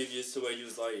you have your views to where you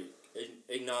was like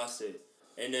agnostic,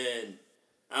 and then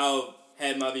I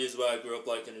had my views what I grew up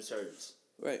like in the church.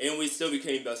 Right. And we still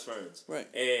became best friends. Right.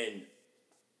 And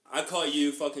I caught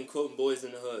you fucking quoting Boys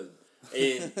in the Hood.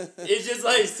 And it's just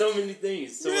like so many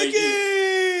things. So like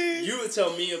you would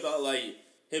tell me about like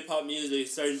hip hop music,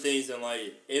 certain things, and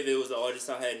like if it was an artist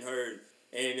I hadn't heard,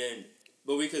 and then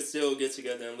but we could still get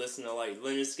together and listen to like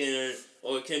Leonard Skinner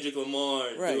or Kendrick Lamar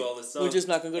and do all this stuff. We're just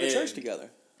not gonna go to church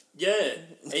together. Yeah,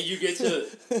 and you get to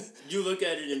you look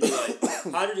at it and be like,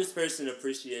 how did this person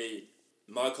appreciate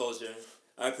my culture?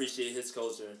 I appreciate his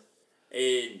culture,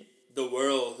 and the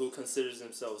world who considers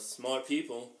themselves smart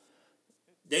people,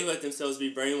 they let themselves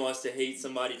be brainwashed to hate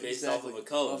somebody based off of a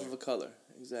color. Off of a color,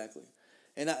 exactly.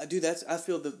 And I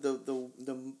feel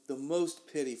the most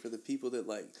pity for the people that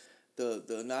like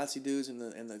the Nazi dudes and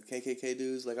the KKK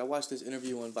dudes. Like I watched this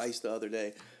interview on Vice the other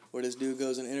day where this dude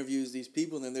goes and interviews these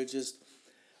people and they're just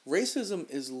racism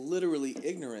is literally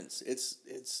ignorance. It's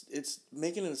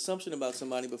making an assumption about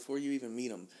somebody before you even meet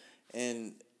them.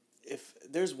 And if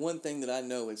there's one thing that I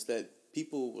know, it's that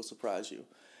people will surprise you.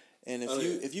 And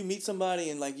if you meet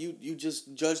somebody and like you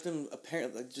just judge them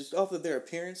apparently just off of their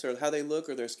appearance or how they look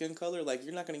or their skin color, like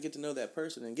you're not going to get to know that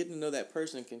person. And getting to know that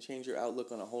person can change your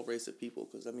outlook on a whole race of people.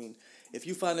 Because I mean, if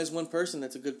you find there's one person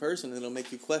that's a good person, it'll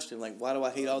make you question like, why do I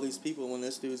hate all these people when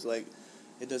this dude's like,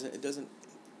 it doesn't.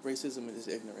 Racism is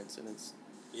ignorance, and it's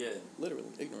literally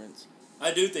ignorance.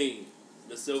 I do think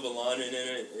the silver lining in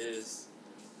it is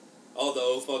all the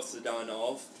old fucks are dying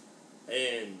off,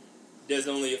 and there's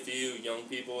only a few young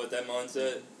people with that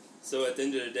mindset. So at the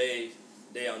end of the day,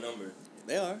 they outnumber.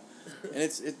 They are, and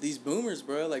it's these boomers,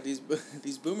 bro. Like these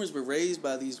boomers were raised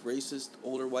by these racist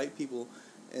older white people,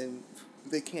 and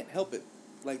they can't help it.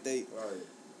 Like they. Right.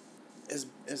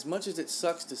 As much as it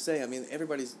sucks to say, I mean,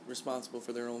 everybody's responsible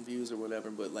for their own views or whatever,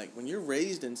 but, like, when you're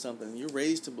raised in something, you're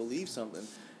raised to believe something,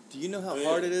 do you know how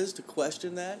hard it is to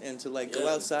question that and to, like, go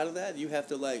outside of that?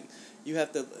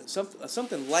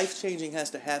 Something life-changing has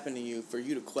to happen to you for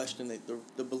you to question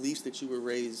the beliefs that you were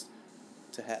raised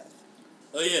to have.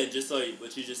 Oh, yeah, just like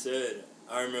what you just said.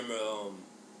 I remember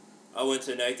I went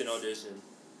to an acting audition,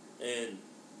 and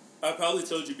I probably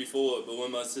told you before, but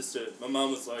when my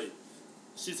mom was like,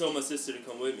 she told my sister to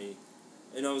come with me,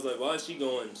 and I was like, "Why is she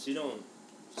going? She don't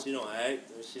act,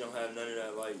 or she don't have none of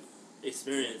that like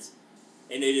experience."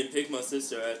 And they didn't pick my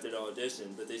sister after the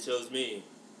audition, but they chose me.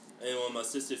 And when my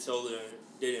sister told her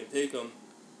they didn't pick him,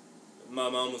 my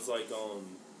mom was like,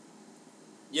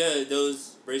 "Yeah,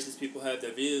 those racist people have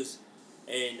their views."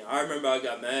 And I remember I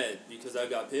got mad because I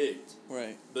got picked.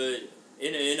 Right. But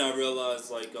in the end, I realized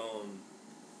like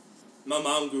my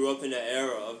mom grew up in the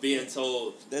era of being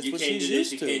told you can't do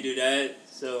this, you can't do that.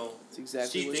 So that's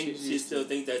exactly she still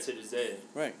think that to this day.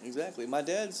 Right, exactly. My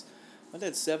dad's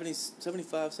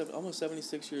 75, almost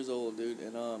 76 years old, dude,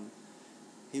 and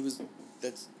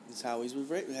that's how he was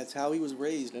raised. That's how he was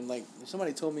raised. And like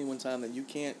somebody told me one time that you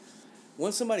can't,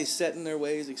 once somebody's set in their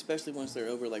ways, especially once they're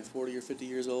over like 40 or 50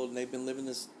 years old and they've been living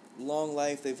this long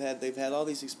life, they've had all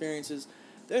these experiences.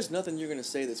 There's nothing you're going to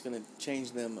say that's going to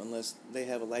change them unless they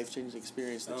have a life-changing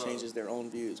experience that changes their own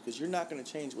views. Because you're not going to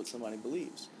change what somebody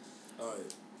believes. All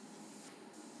right.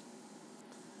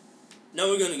 Now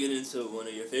we're going to get into one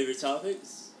of your favorite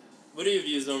topics. What are your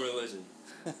views on religion?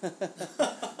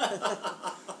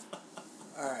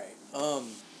 All right.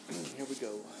 Here we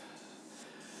go.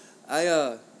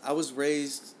 I was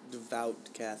raised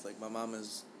devout Catholic. My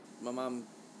mom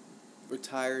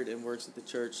retired and works at the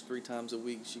church 3 times a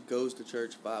week. She goes to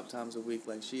church 5 times a week.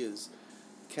 Like, she is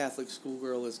Catholic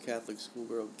schoolgirl as Catholic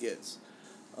schoolgirl gets.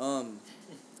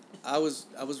 I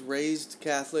was raised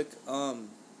Catholic,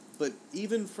 but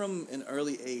even from an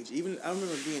early age, I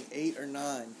remember being 8 or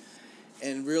 9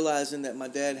 and realizing that my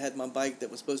dad had my bike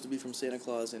that was supposed to be from Santa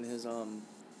Claus, and his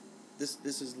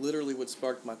this is literally what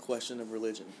sparked my question of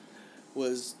religion.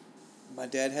 Was my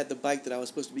dad had the bike that I was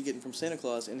supposed to be getting from Santa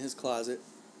Claus in his closet.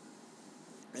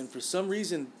 And for some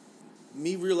reason,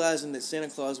 me realizing that Santa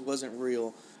Claus wasn't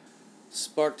real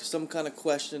sparked some kind of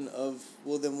question of,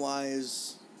 well, then why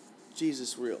is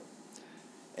Jesus real?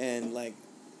 And like,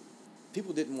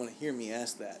 people didn't want to hear me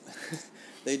ask that.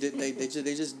 They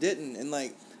just didn't. And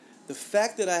like, the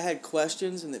fact that I had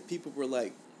questions and that people were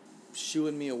like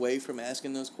shooing me away from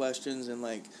asking those questions and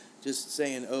like just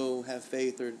saying, "Oh, have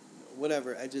faith," or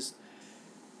whatever,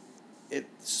 it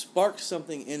sparked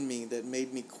something in me that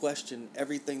made me question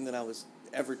everything that I was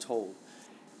ever told.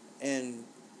 And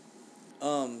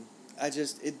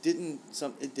it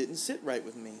didn't sit right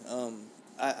with me.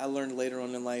 I learned later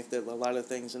on in life that a lot of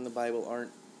things in the Bible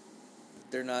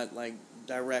they're not like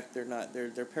direct,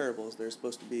 they're parables. They're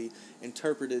supposed to be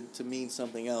interpreted to mean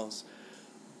something else.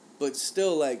 But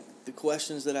still, like, the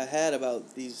questions that I had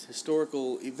about these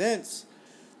historical events,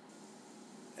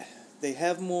 they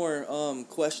have more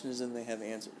questions than they have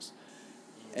answers.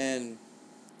 And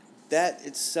that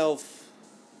itself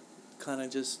kind of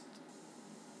just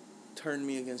turned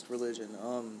me against religion.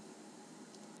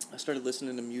 I started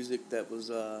listening to music that was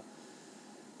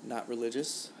not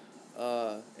religious,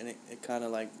 and it kind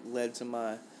of like led to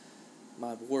my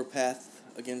warpath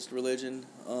against religion.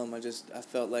 I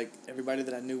felt like everybody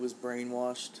that I knew was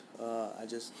brainwashed.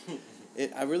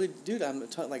 I really, dude,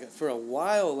 like for a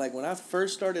while, like when I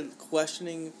first started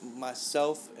questioning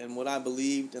myself and what I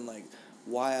believed and like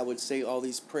why I would say all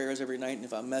these prayers every night, and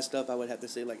if I messed up I would have to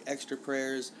say like extra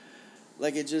prayers,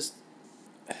 like it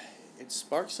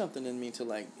sparked something in me to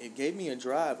like, it gave me a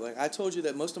drive. Like I told you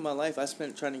that most of my life I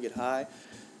spent trying to get high.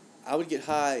 I would get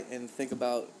high and think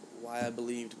about why I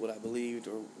believed what I believed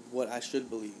or what I should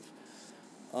believe.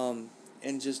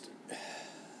 And just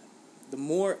the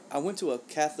more I went to a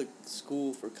Catholic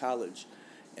school for college,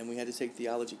 and we had to take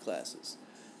theology classes,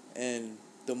 and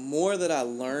the more that I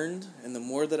learned and the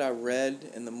more that I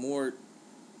read and the more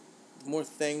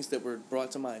things that were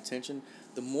brought to my attention,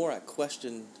 the more I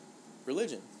questioned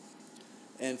religion.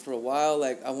 And for a while,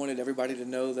 like I wanted everybody to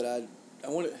know that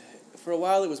for a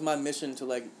while it was my mission to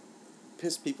like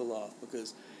piss people off,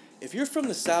 because if you're from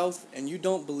the South and you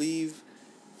don't believe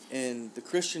in the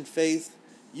Christian faith,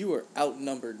 you are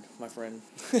outnumbered, my friend.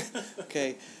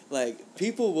 Okay? Like,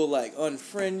 people will, like,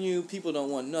 unfriend you. People don't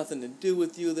want nothing to do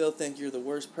with you. They'll think you're the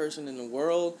worst person in the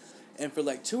world. And for,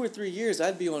 like, 2 or 3 years,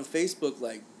 I'd be on Facebook,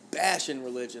 like, bashing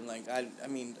religion. Like, I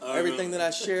mean, everything that I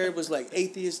shared was, like,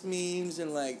 atheist memes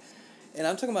and, like... And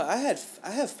I'm talking about, I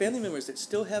have family members that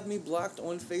still have me blocked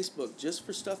on Facebook just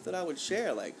for stuff that I would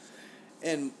share. Like,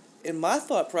 and in my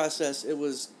thought process, it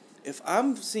was... If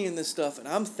I'm seeing this stuff and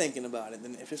I'm thinking about it,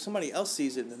 then if somebody else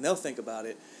sees it, then they'll think about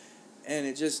it.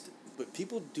 And but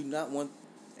people do not want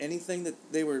anything that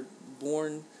they were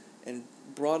born and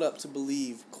brought up to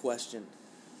believe questioned.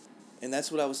 And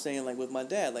that's what I was saying, like, with my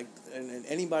dad. Like, and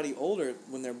anybody older,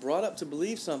 when they're brought up to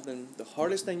believe something, the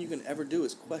hardest thing you can ever do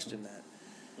is question that.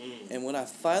 And when I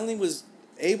finally was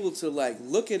able to, like,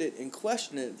 look at it and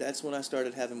question it, that's when I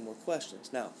started having more questions.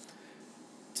 Now,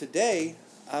 today,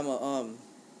 I'm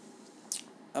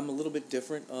a little bit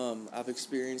different. I've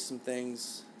experienced some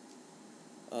things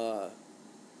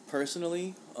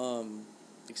personally,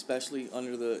 especially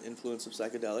under the influence of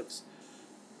psychedelics.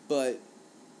 But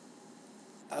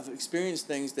I've experienced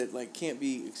things that like can't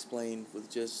be explained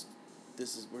with just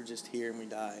we're just here and we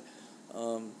die.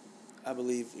 I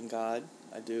believe in God,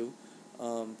 I do,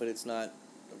 but it's not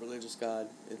a religious God.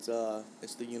 It's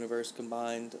the universe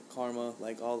combined, karma,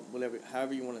 like all whatever,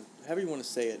 however you want to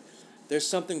say it. There's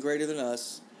something greater than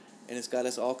us, and it's got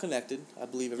us all connected. I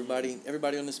believe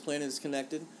everybody on this planet is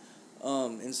connected,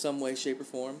 in some way, shape, or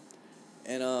form,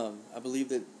 and I believe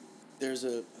that there's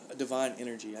a divine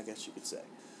energy, I guess you could say.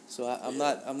 So I'm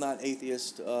not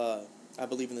atheist. I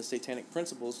believe in the satanic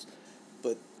principles,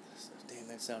 but damn,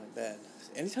 that sounded bad.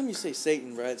 Anytime you say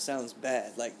Satan, right, it sounds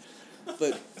bad. Like,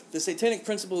 but the satanic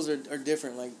principles are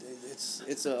different. Like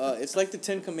it's like the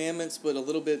 10 Commandments, but a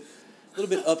little bit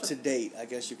up to date, I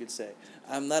guess you could say.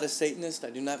 I'm not a Satanist. I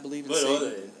do not believe in Satan. What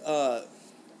are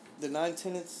they? The 9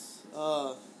 tenets.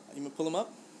 You gonna pull them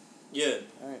up? Yeah.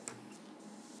 All right.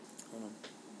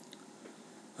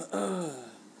 Hold on.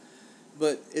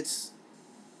 But it's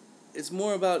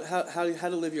more about how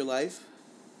to live your life.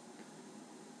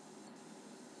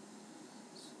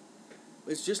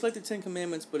 It's just like the 10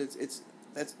 Commandments, but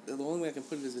that's the only way I can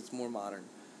put it is it's more modern.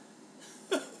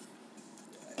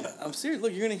 I'm serious.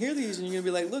 Look, you're gonna hear these and you're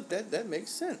gonna be like, look, that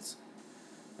makes sense.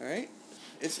 All right,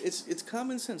 it's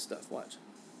common sense stuff. Watch.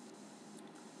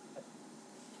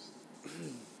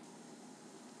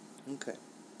 Okay,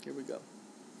 here we go.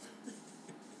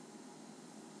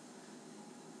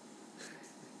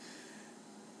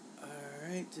 All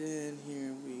right, then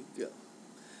here we go.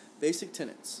 Basic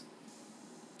tenets.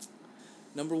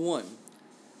 Number 1,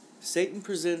 Satan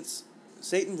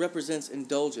represents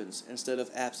indulgence instead of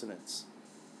abstinence.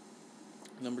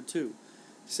 Number 2,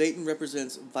 Satan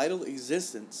represents vital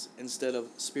existence instead of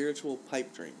spiritual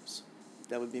pipe dreams.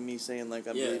 That would be me saying like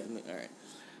I believe in all right.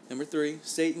 Number 3,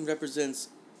 Satan represents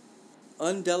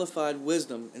undellified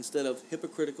wisdom instead of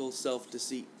hypocritical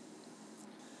self-deceit.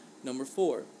 Number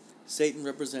 4, Satan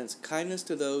represents kindness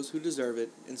to those who deserve it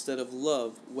instead of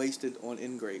love wasted on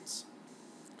ingrates.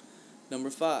 Number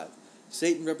 5,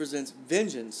 Satan represents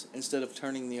vengeance instead of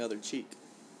turning the other cheek.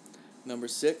 Number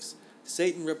 6,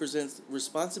 Satan represents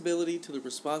responsibility to the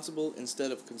responsible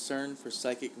instead of concern for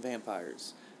psychic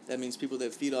vampires. That means people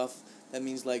that feed off. That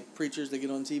means like preachers that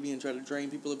get on TV and try to drain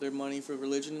people of their money for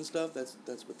religion and stuff. That's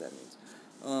what that means.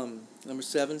 Number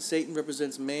 7, Satan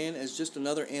represents man as just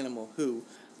another animal who,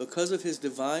 because of his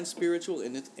divine spiritual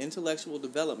and intellectual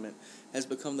development, has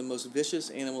become the most vicious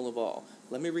animal of all.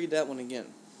 Let me read that one again.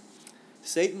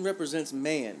 Satan represents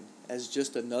man as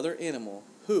just another animal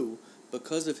who,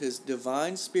 because of his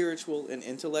divine spiritual and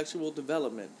intellectual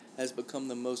development, has become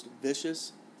the most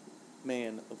vicious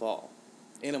animal of all.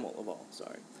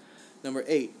 Number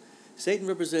 8, Satan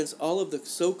represents all of the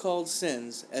so-called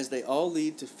sins as they all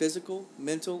lead to physical,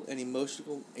 mental, and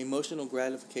emotional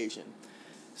gratification.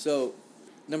 So,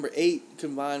 number 8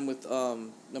 combined with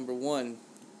number 1,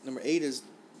 number 8 is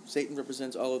Satan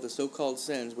represents all of the so-called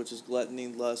sins, which is gluttony,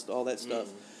 lust, all that stuff,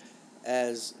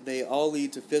 as they all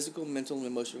lead to physical, mental, and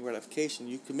emotional gratification.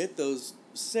 You commit those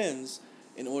sins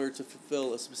in order to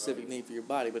fulfill a specific need for your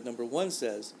body. But number 1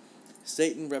 says,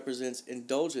 Satan represents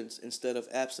indulgence instead of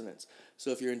abstinence. So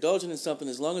if you're indulging in something,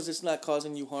 as long as it's not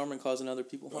causing you harm and causing other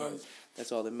people harm,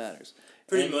 that's all that matters.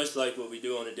 Pretty much like what we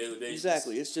do on a daily basis.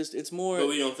 Exactly. It's more... But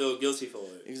we don't feel guilty for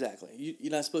it. Exactly.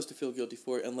 You're not supposed to feel guilty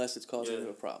for it unless it's causing you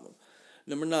a problem.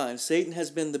 Number 9, Satan has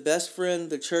been the best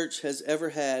friend the church has ever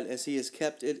had as he has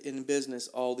kept it in business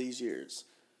all these years.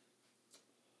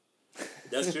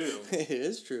 That's true. It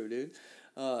is true, dude.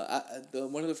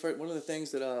 One of the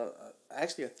things that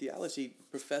actually a theology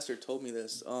professor told me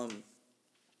this.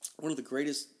 One of the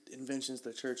greatest inventions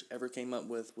the church ever came up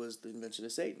with was the invention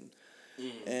of Satan,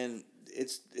 and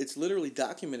it's literally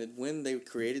documented when they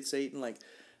created Satan. Like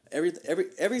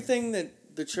everything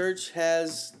that the church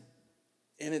has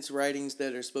in its writings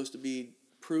that are supposed to be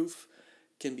proof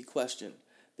can be questioned.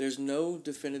 There's no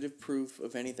definitive proof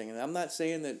of anything, and I'm not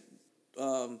saying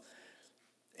that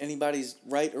anybody's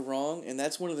right or wrong, and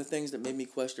that's one of the things that made me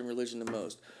question religion the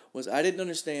most, was I didn't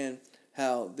understand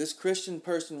how this Christian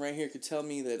person right here could tell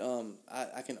me that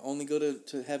I can only go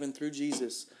to heaven through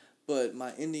Jesus, but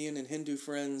my Indian and Hindu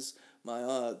friends, my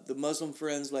the Muslim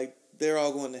friends, like, they're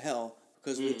all going to hell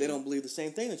because they don't believe the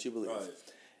same thing that you believe. Right.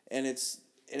 And it's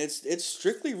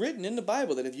strictly written in the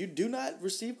Bible that if you do not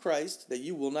receive Christ, that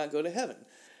you will not go to heaven.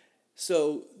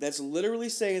 So that's literally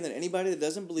saying that anybody that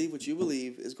doesn't believe what you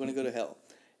believe is going to go to hell.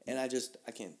 And I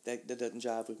can't. That doesn't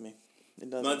jive with me. It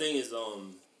doesn't. My thing is,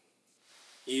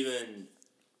 even,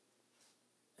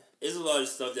 there's a lot of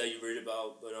stuff that you read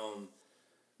about, but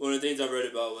one of the things I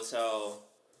read about was how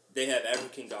they have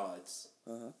African gods.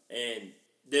 And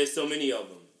there's so many of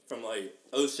them, from like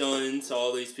Ocean to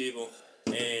all these people,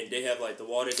 and they have like the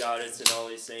water goddess and all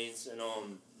these things. And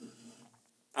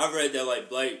I read that like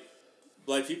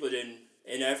black people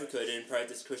in Africa didn't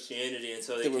practice Christianity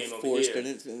until they came over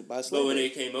here. But when they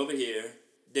came over here,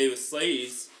 they were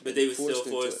slaves, but they were still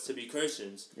forced to be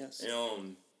Christians. Yes.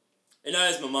 And I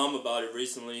asked my mom about it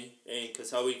recently, and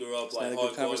because how we grew up, like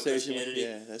hardcore Christianity.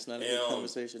 Yeah, that's not a good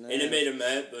conversation. And it made her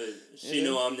mad, but she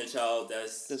knew I'm the child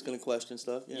that's going to question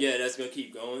stuff. Yeah, that's going to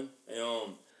keep going.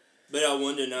 And but I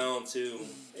wonder now too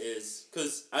is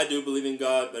because I do believe in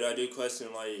God, but I do question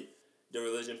like the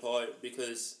religion part,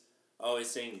 because I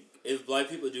always think if black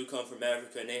people do come from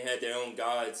Africa and they had their own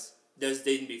gods that's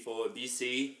dating before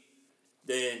BC,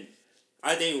 then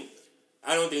I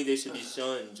don't think they should be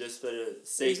shunned just for the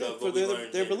sake of what we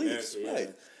learned their beliefs, America,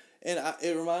 right? And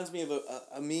it reminds me of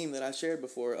a meme that I shared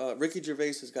before. Ricky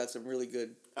Gervais has got some really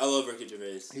good... I love Ricky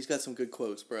Gervais. He's got some good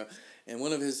quotes, bro. And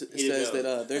one of his says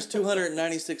that there's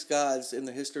 296 gods in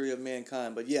the history of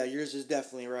mankind, but yeah, yours is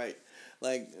definitely right.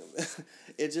 Like,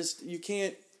 it just, you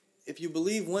can't... If you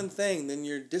believe one thing, then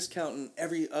you're discounting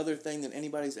every other thing that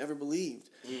anybody's ever believed.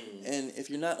 And if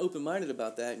you're not open-minded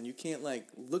about that, and you can't like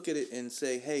look at it and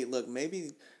say, hey, look,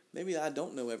 maybe I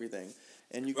don't know everything,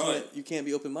 and you can't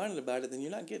be open-minded about it, then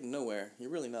you're not getting nowhere. You're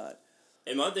really not.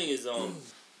 And my thing is,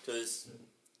 because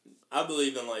I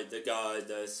believe in like the God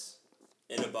that's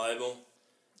in the Bible,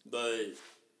 but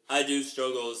I do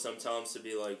struggle sometimes to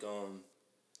be like,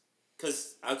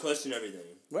 because I question everything.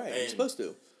 Right, you're supposed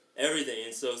to. Everything,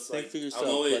 and so it's like, think for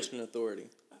yourself, question authority.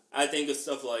 I think of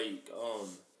stuff like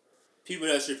people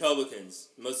that's Republicans.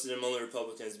 Most of them only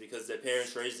Republicans because their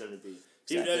parents raised them to be.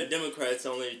 People that are Democrats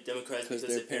only Democrats because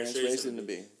their parents raised them to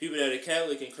be. People that are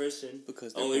Catholic and Christian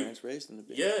because their parents raised them to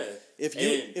be. Yeah. If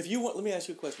you let me ask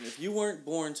you a question. If you weren't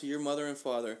born to your mother and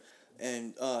father,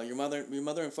 and your mother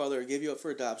and father gave you up for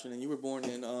adoption, and you were born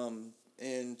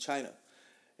in China,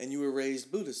 and you were raised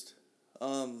Buddhist,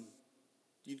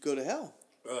 you'd go to hell.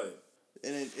 Right.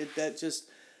 And that just,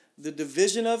 the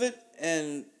division of it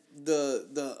and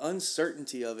the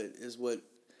uncertainty of it is what,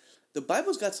 the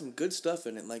Bible's got some good stuff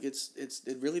in it. Like it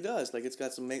really does. Like it's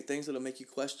got some things that'll make you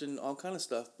question all kind of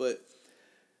stuff. But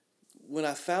when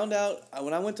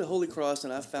I went to Holy Cross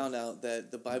and I found out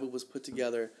that the Bible was put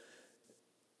together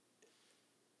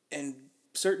and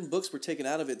certain books were taken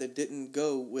out of it that didn't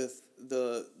go with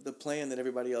the plan that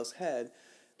everybody else had.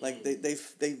 Like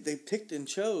they picked and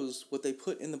chose what they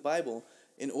put in the Bible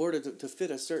in order to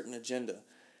fit a certain agenda.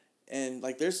 And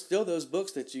like there's still those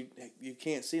books that you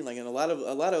can't see. Like in a lot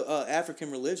of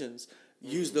African religions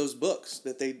use those books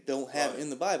that they don't have in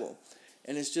the Bible.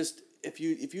 And it's just if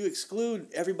you exclude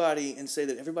everybody and say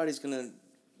that everybody's gonna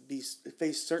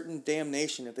face certain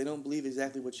damnation if they don't believe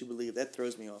exactly what you believe, that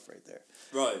throws me off right there.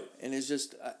 Right. And it's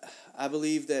just I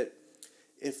believe that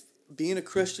if being a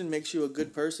Christian makes you a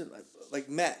good person, like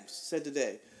Matt said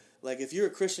today, like if you're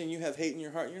a Christian and you have hate in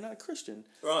your heart, you're not a Christian.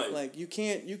 Right. Like you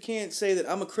can't say that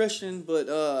I'm a Christian but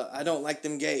I don't like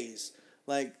them gays.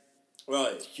 Like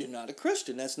right. You're not a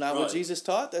Christian. That's not what Jesus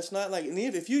taught. That's not like, and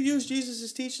if you use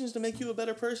Jesus' teachings to make you a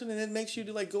better person and it makes you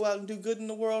to like go out and do good in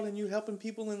the world and you're helping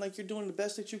people and like you're doing the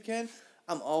best that you can,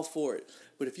 I'm all for it.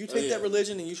 But if you take that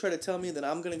religion and you try to tell me that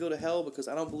I'm going to go to hell because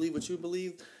I don't believe what you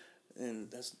believe, then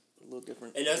that's a little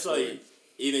different. And that's like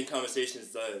even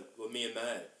conversations like with me and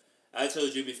Matt. I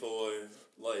told you before,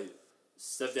 like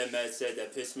stuff that Matt said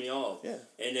that pissed me off. Yeah.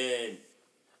 And then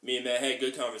me and Matt had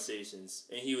good conversations,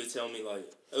 and he would tell me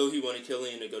like, "Oh, he wanted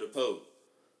Killian to go to Pope,"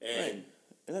 and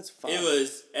that's fine. It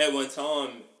was at one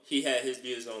time he had his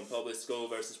views on public school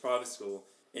versus private school,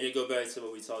 and it go back to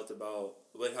what we talked about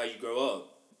with how you grow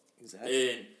up.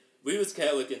 Exactly. And we was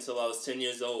Catholic until I was 10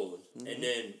 years old, and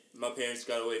then my parents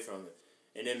got away from it,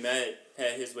 and then Matt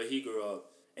had his way he grew up,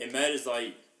 and Matt is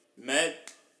like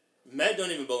Matt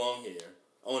don't even belong here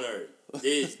on earth.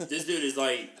 This dude is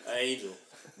like an angel.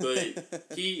 But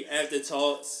he, after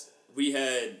talks,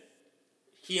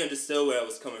 he understood where I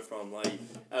was coming from. Like,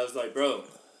 I was like, bro,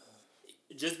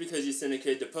 just because you send a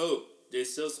kid to Pope, they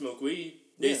still smoke weed.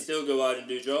 They still go out and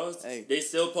do drugs. Hey. They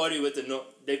still party with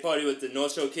the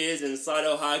North Shore kids and the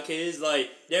Slidell High kids.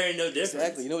 Like, there ain't no difference.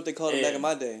 Exactly. You know what they called them back in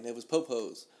my day? They was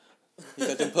popos. You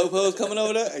got them popos coming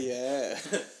over there? Yeah.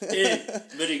 But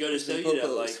it go to show you that,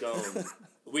 like,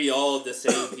 we all the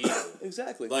same people.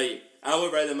 Exactly. Like, I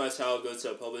would rather my child go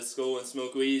to a public school and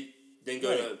smoke weed than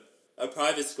go to a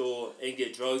private school and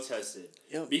get drug tested.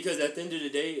 Yep. Because at the end of the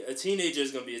day, a teenager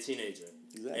is going to be a teenager.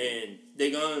 Exactly. And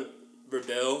they're going to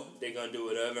rebel. They're going to do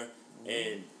whatever.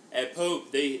 And at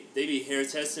Pope, they be hair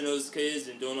testing those kids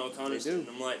and doing all kinds of shit. And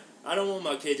I'm like, I don't want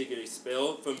my kid to get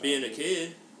expelled from being a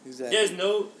kid. Exactly. There's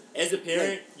no, as a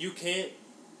parent, you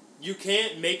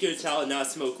can't make your child not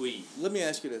smoke weed. Let me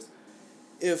ask you this.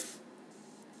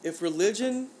 If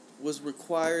religion was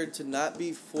required to not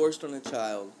be forced on a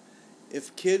child,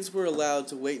 if kids were allowed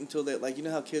to wait until they, like, you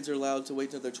know how kids are allowed to wait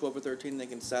until they're 12 or 13 and they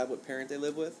can decide what parent they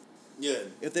live with? Yeah.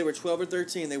 If they were 12 or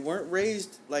 13, they weren't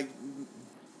raised, like,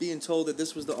 being told that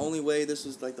this was the only way, this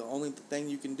was, like, the only thing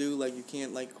you can do, like, you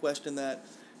can't, like, question that.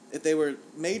 If they were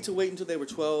made to wait until they were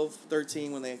 12,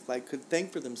 13, when they, like, could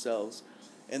think for themselves,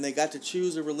 and they got to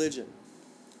choose a religion,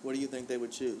 what do you think they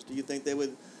would choose? Do you think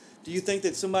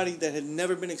that somebody that had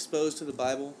never been exposed to the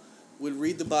Bible would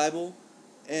read the Bible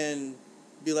and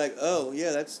be like, oh,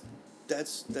 yeah, that's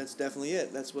definitely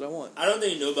it. That's what I want. I don't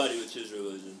think nobody would choose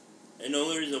religion. And the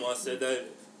only reason why I said that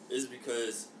is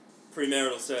because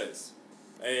premarital sex.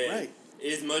 And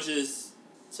as much as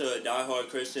to a diehard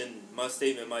Christian, my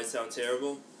statement might sound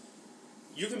terrible,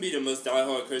 you can be the most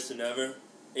diehard Christian ever,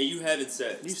 and you having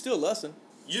sex. You still lusting.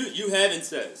 You having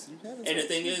sex. And the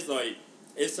thing is, like,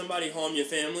 if somebody harm your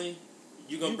family,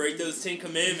 you're going to break those 10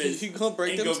 Commandments. You're going to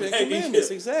break them 10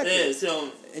 Commandments, exactly. Yeah,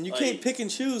 so, and you can't pick and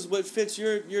choose what fits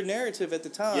your narrative at the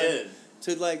time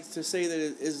to say that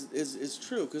it is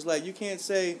true. Because, like, you can't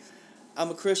say, I'm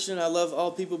a Christian, I love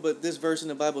all people, but this verse in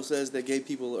the Bible says that gay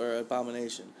people are an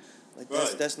abomination. Like,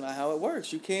 that's not how it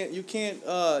works. You can't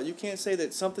say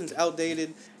that something's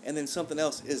outdated and then something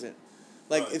else isn't.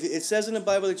 Like, if it says in the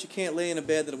Bible that you can't lay in a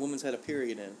bed that a woman's had a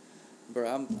period in, bro,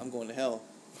 I'm going to hell.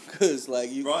 Because,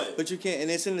 like, but you can't, and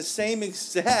it's in the same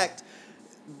exact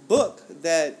book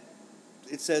that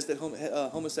it says that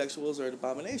homosexuals are an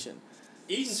abomination.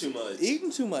 Eating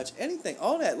too much, anything,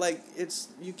 all that. Like,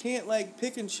 you can't, like,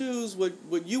 pick and choose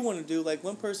what you want to do. Like,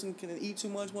 one person can eat too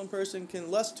much, one person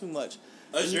can lust too much.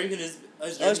 Us drinking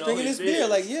this beer.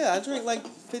 Like, yeah, I drink, like,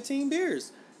 15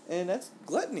 beers, and that's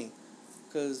gluttony.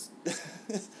 Because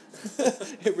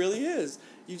it really is.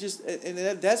 You just, and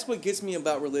that's what gets me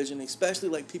about religion, especially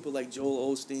like people like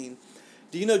Joel Osteen.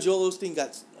 Do you know Joel Osteen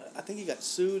I think he got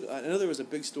sued. I know there was a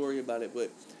big story about it,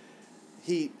 but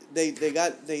he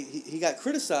got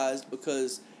criticized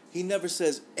because he never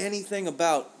says anything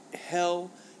about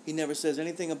hell. He never says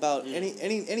anything about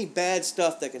any bad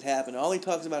stuff that could happen. All he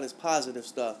talks about is positive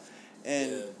stuff.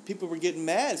 And people were getting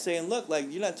mad, saying, look,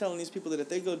 like, you're not telling these people that if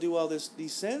they go do all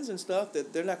these sins and stuff,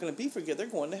 that they're not going to be forgiven. They're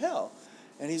going to hell.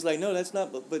 And he's like, no, that's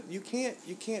not. But you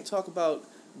can't talk about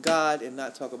God and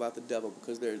not talk about the devil,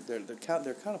 because they're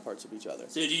counterparts of each other.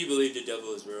 So do you believe the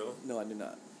devil is real? No, I do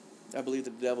not. I believe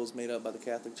that the devil is made up by the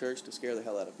Catholic Church to scare the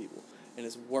hell out of people. And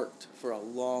it's worked for a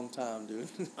long time, dude.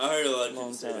 I heard a lot of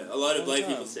people say that. A lot of black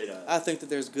people say that. I think that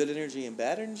there's good energy and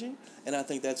bad energy, and I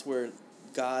think that's where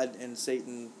God and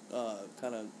Satan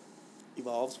kind of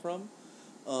evolves from.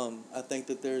 I think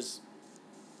that there's...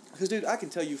 Because, dude, I can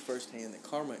tell you firsthand that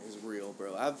karma is real,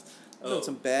 bro. I've done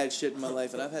some bad shit in my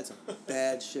life, and I've had some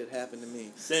bad shit happen to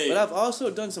me. Same. But I've also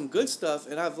done some good stuff,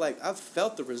 and I've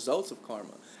felt the results of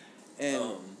karma.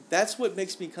 And that's what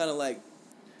makes me kind of like...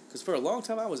 Because for a long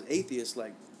time, I was atheist.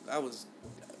 Like, I was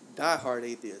diehard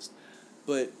atheist.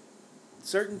 But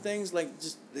certain things, like,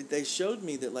 just... They showed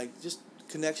me that, like, just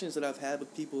connections that I've had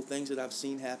with people, things that I've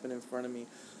seen happen in front of me,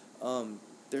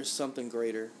 there's something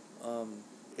greater.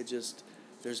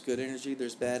 There's good energy,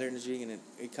 there's bad energy, and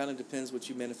it kind of depends what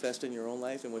you manifest in your own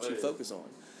life and what you focus on.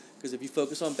 Because if you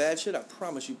focus on bad shit, I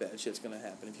promise you bad shit's going to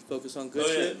happen. If you focus on good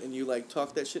shit and you, like,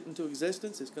 talk that shit into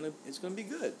existence, it's gonna be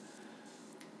good.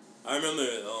 I remember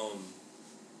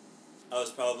I was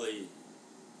probably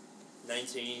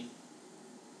 19,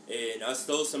 and I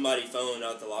stole somebody's phone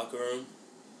out the locker room,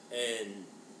 and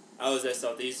I was at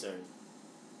Southeastern.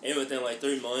 And within, like,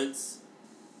 3 months,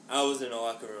 I was in the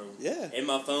locker room. Yeah. And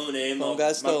my phone and my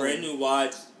brand new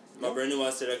watch, brand new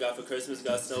watch that I got for Christmas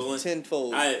got stolen.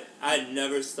 Tenfold. I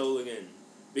never stole again.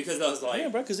 Because I was like... Yeah,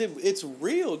 bro, because it's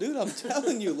real, dude. I'm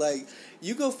telling you, like,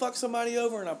 you go fuck somebody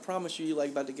over, and I promise you, you're,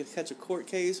 like, about to catch a court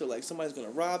case, or, like, somebody's going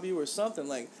to rob you or something.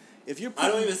 Like, if you're... I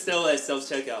don't even steal at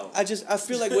self-checkout. I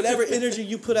feel like whatever energy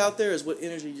you put out there is what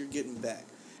energy you're getting back.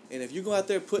 And if you go out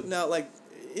there putting out, like...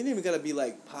 It ain't even got to be,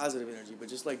 like, positive energy, but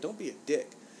just, like, don't be a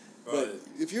dick. Right. But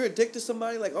if you're a dick to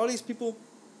somebody, like, all these people...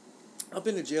 I've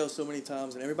been to jail so many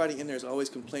times, and everybody in there is always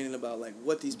complaining about, like,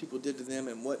 what these people did to them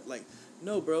and what, like...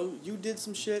 No, bro, you did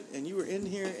some shit, and you were in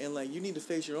here, and, like, you need to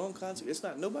face your own consequences. It's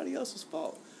not nobody else's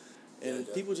fault.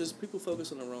 And people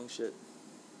focus on the wrong shit.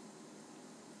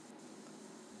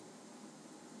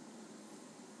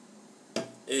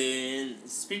 And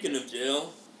speaking of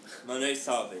jail, my next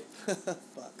topic.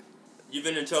 Fuck. You've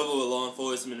been in trouble with law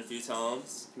enforcement a few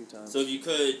times. So if you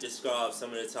could describe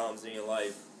some of the times in your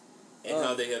life and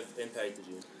how they have impacted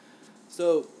you.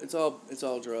 So it's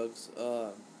all drugs.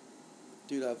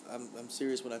 Dude, I'm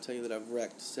serious when I tell you that I've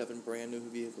wrecked 7 brand new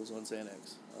vehicles on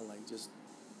Xanax. I, like, just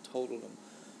totaled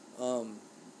them.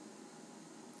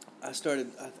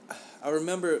 I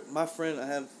remember my friend I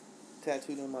have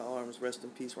tattooed on my arms, rest in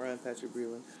peace, Ryan Patrick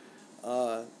Breland.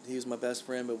 He was my best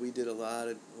friend, but we did a lot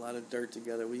of dirt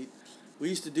together. We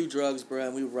used to do drugs, bro,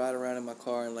 and we would ride around in my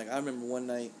car, and, like, I remember one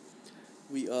night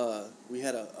we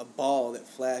had a ball that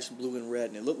flashed blue and red,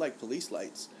 and it looked like police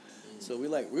lights. So we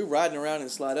were riding around in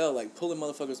Slidell, like,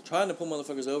 trying to pull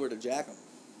motherfuckers over to jack them.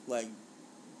 Like,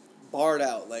 barred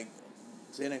out. Like,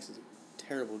 Xanax is a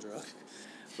terrible drug.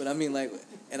 But I mean, like,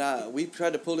 and we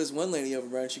tried to pull this one lady over,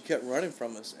 bro, and she kept running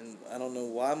from us. And I don't know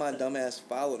why my dumbass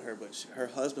followed her, but her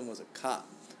husband was a cop,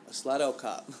 a Slidell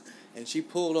cop. And she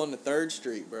pulled on the 3rd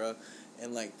Street, bro,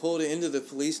 and, like, pulled it into the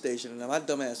police station. And my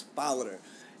dumbass followed her.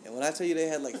 And when I tell you they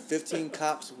had, like, 15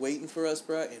 cops waiting for us,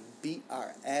 bro, and beat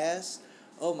our ass...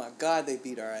 Oh my God, they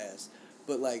beat our ass.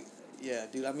 But, like, yeah,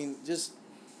 dude, I mean, just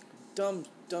dumb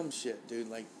shit, dude.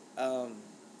 Like, I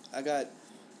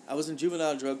was in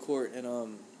juvenile drug court, and I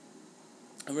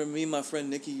remember me and my friend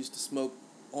Nikki used to smoke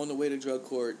on the way to drug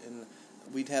court, and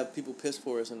we'd have people piss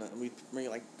for us, and we'd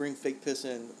bring fake piss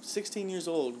in. 16 years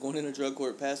old, going into drug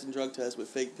court, passing drug tests with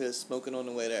fake piss, smoking on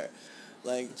the way there.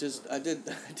 Like, just, I did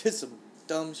some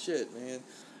dumb shit, man.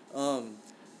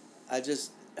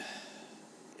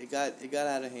 It got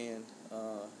out of hand.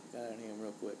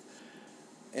 Real quick.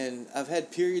 And I've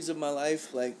had periods of my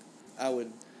life, like, I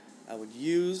would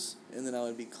use, and then I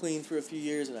would be clean for a few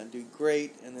years, and I'd do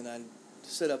great, and then I'd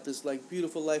set up this, like,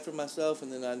 beautiful life for myself,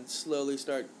 and then I'd slowly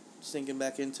start sinking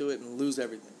back into it and lose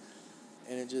everything.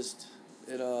 And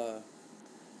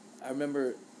I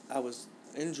remember I was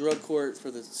in drug court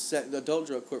for the adult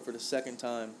drug court for the 2nd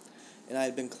time, and I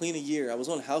had been clean a year. I was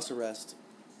on house arrest.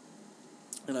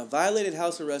 And I violated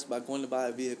house arrest by going to buy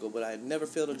a vehicle, but I had never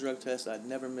failed a drug test. I'd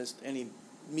never missed any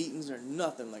meetings or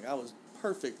nothing. Like, I was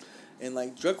perfect. And,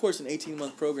 like, drug court's an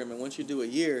 18-month program, and once you do a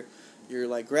year, you're,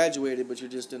 like, graduated, but you're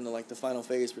just in the final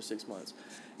phase for 6 months.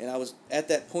 And at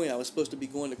that point, I was supposed to be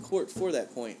going to court for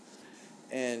that point.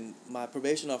 And my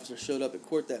probation officer showed up at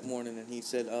court that morning, and he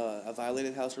said, I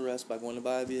violated house arrest by going to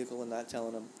buy a vehicle and not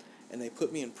telling them. And they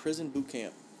put me in prison boot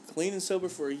camp, clean and sober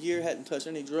for a year, hadn't touched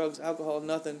any drugs, alcohol,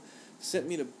 nothing. Sent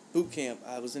me to boot camp.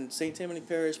 I was in St. Tammany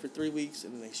Parish for 3 weeks,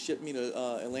 and they shipped me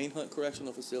to Elaine Hunt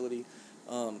Correctional Facility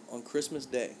on Christmas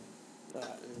Day. It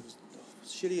was the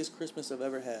shittiest Christmas I've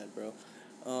ever had, bro.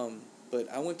 But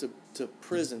I went to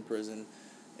prison,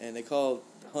 and they called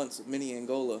Hunt's mini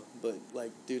Angola. But,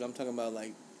 like, dude, I'm talking about,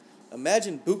 like,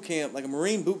 imagine boot camp, like a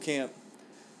Marine boot camp,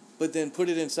 but then put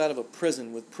it inside of a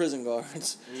prison with prison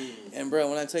guards. And, bro,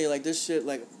 when I tell you, like, this shit,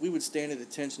 like, we would stand at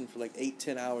attention for, like,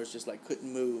 8-10 hours, just, like,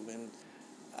 couldn't move. And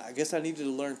I guess I needed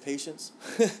to learn patience.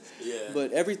 Yeah.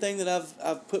 But everything that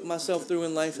I've put myself through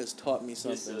in life has taught me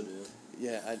something. You still do.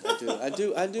 Yeah,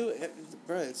 I do.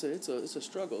 Bro, it's a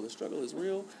struggle. The struggle is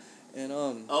real. And,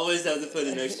 always have to put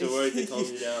in extra work to calm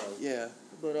you down. Yeah.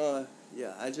 But,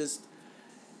 yeah,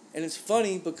 and it's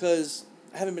funny because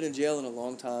I haven't been in jail in a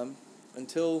long time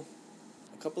until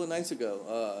a couple of nights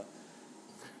ago.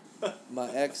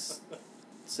 My ex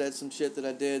said some shit that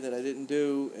I did that I didn't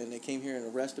do, and they came here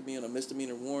and arrested me on a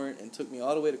misdemeanor warrant and took me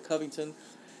all the way to Covington.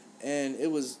 And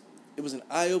it was an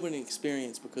eye-opening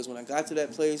experience because when I got to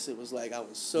that place, it was like I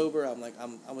was sober. I'm like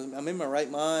I'm in my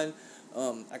right mind.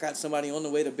 I got somebody on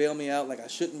the way to bail me out. Like I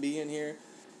shouldn't be in here,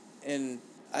 and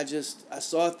I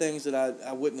saw things that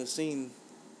I wouldn't have seen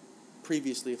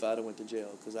previously if I'd have went to jail,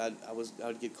 because I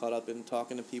would get caught up in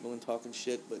talking to people and talking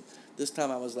shit. But this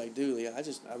time I was like, dude, I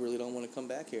really don't want to come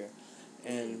back here,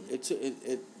 and it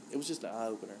was just an eye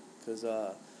opener because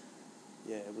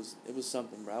yeah, it was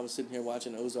something, bro. I was sitting here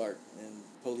watching Ozark, and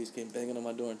police came banging on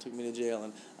my door and took me to jail,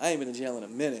 and I ain't been in jail in a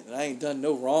minute, and I ain't done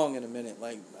no wrong in a minute.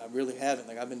 Like I really haven't.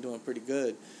 Like I've been doing pretty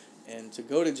good, and to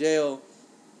go to jail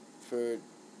for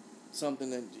something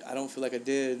that I don't feel like I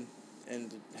did,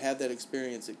 and to have that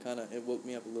experience, it woke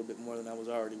me up a little bit more than I was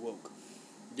already woke.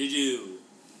 Did you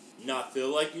not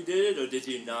feel like you did it, or did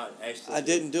you not actually? I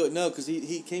didn't do it, no, because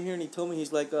he came here and he told me,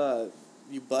 he's like,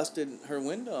 you busted her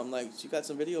window. I'm like, you got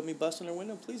some video of me busting her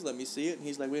window? Please let me see it. And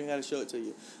he's like, we ain't got to show it to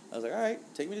you. I was like, all right,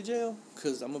 take me to jail,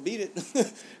 because I'm going to beat it,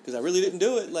 because I really didn't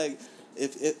do it. Like,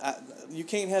 you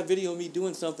can't have video of me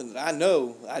doing something that I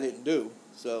know I didn't do.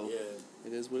 So yeah.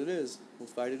 It is what it is. We'll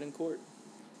fight it in court.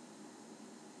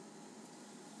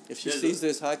 If she sees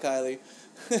this, hi, Kylie.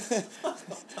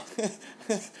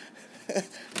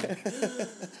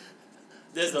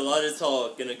 There's a lot of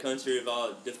talk in the country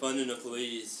about defunding the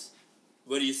police.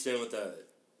 Where do you stand with that?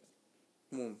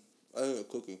 I ate a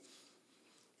cookie.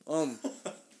 I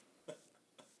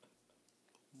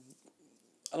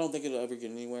don't think it'll ever get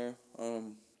anywhere.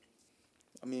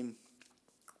 I mean,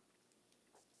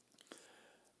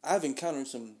 I've encountered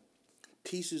some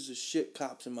pieces of shit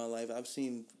cops in my life. I've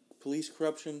seen police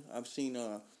corruption. I've seen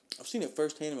it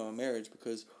firsthand in my marriage,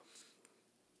 because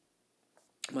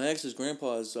my ex's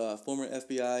grandpa is former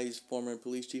FBI, he's former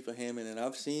police chief of Hammond, and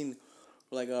I've seen,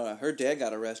 like, her dad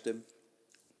got arrested.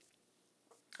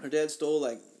 Her dad stole,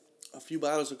 like, a few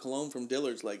bottles of cologne from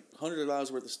Dillard's, like,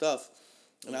 $100 worth of stuff,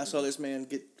 and I saw this man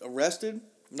get arrested.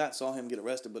 Not saw him get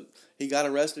arrested, but he got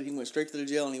arrested, he went straight to the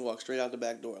jail, and he walked straight out the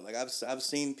back door. Like, I've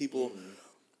seen people,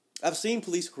 I've seen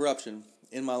police corruption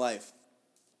in my life.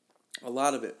 A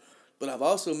lot of it. But I've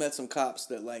also met some cops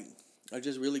that, like, are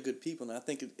just really good people, and I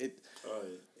think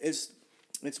it's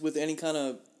with any kind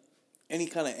of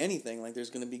anything. Like, there's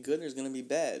going to be good, there's going to be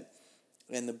bad,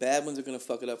 and the bad ones are going to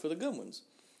fuck it up for the good ones.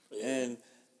 Yeah. And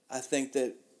I think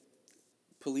that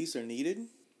police are needed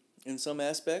in some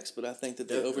aspects, but I think that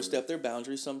they overstep their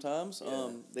boundaries sometimes.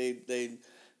 Yeah.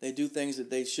 They do things that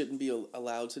they shouldn't be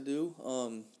allowed to do.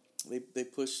 They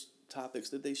push topics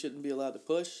that they shouldn't be allowed to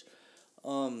push.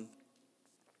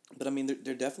 But I mean,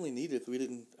 they're definitely needed.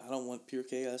 I don't want pure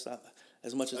chaos.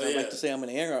 As much as I like to say I'm an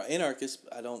anarchist,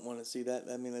 I don't want to see that.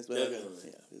 I mean,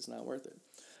 it's not worth it.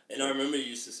 And I remember you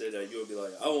used to say that you would be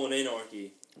like, I want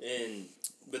anarchy,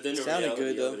 but then the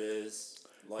reality good, of it is,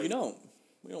 like, we don't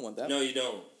want that. No, you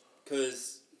don't,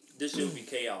 because this shit would be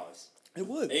chaos. It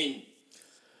would. And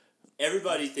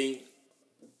everybody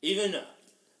even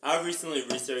I recently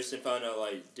researched and found out,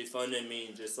 like, defunding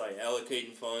means just, like,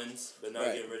 allocating funds, but not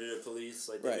getting rid of the police,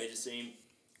 like they made it seem.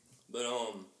 But,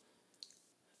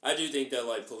 I do think that,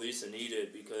 like, police are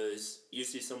needed, because you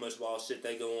see so much wild shit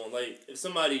that go on. Like, if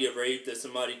somebody get raped or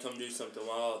somebody come do something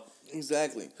wild.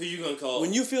 Exactly. Who you gonna call?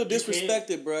 When you feel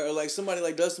disrespected, bro, or, like, somebody,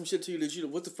 like, does some shit to you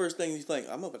what's the first thing you think?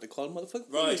 I'm about to call the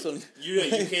motherfucker. Right. You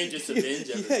can't just avenge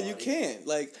everybody. Yeah, you can't.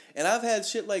 Like, and I've had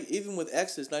shit, like, even with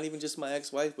exes, not even just my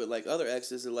ex-wife, but, like, other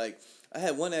exes that, like, I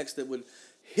had one ex that would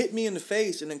hit me in the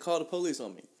face and then call the police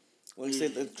on me.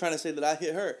 Like, trying to say that I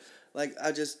hit her. Like,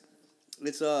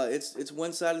 it's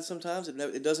one-sided sometimes.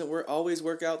 It doesn't always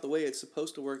work out the way it's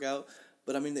supposed to work out.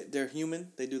 But I mean, they're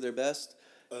human. They do their best,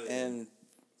 and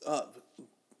Uh,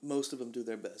 most of them do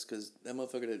their best, because that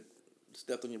motherfucker that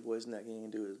stepped on your boy's neck, he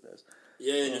ain't do his best.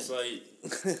 Yeah, and it's like...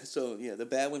 So, yeah, the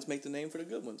bad ones make the name for the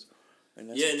good ones. And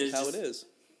that's and how it is.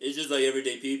 It's just like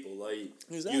everyday people. Like,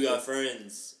 exactly. You got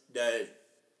friends that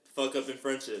fuck up in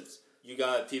friendships. You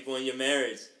got people in your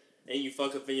marriage, and you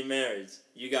fuck up in your marriage.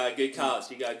 You got good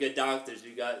cops. You got good doctors.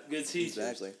 You got good teachers.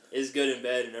 Exactly. It's good and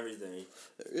bad and everything.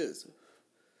 There is.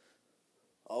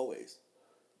 Always.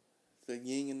 The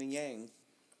yin and the yang.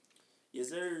 Yes,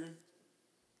 sir.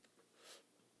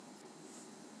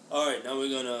 Alright, now we're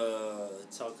gonna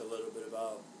talk a little bit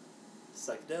about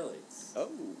psychedelics. Oh.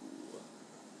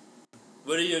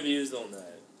 What are your views on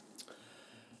that?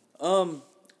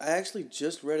 I actually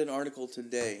just read an article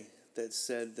today that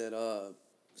said that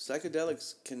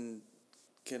psychedelics can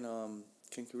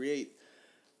create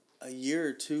a year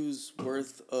or two's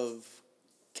worth of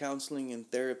counseling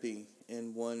and therapy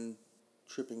in one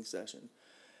tripping session.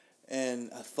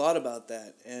 And I thought about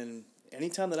that, and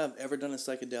anytime that I've ever done a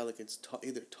psychedelic, it's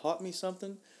either taught me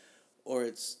something or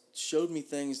it's showed me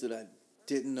things that I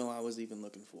didn't know I was even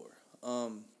looking for.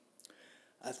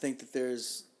 I think that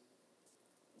there's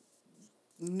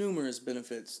numerous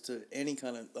benefits to any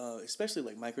kind of, especially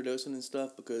like microdosing and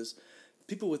stuff, because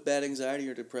people with bad anxiety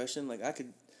or depression, like I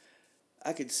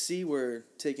could see where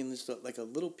taking this stuff, like a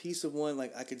little piece of one,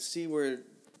 like I could see where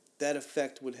that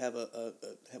effect would have a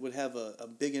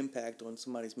big impact on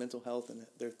somebody's mental health and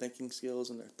their thinking skills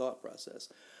and their thought process.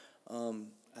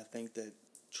 I think that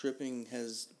tripping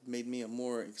has made me a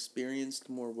more experienced,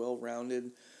 more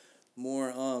well-rounded,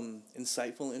 more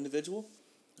insightful individual.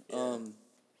 Yeah.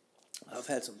 I've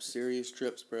had some serious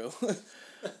trips, bro.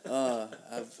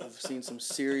 I've seen some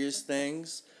serious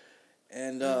things,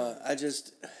 and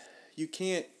you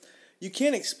can't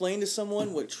explain to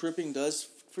someone what tripping does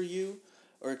for you,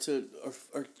 or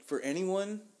for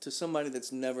anyone, to somebody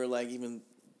that's never like even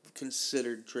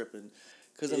considered tripping.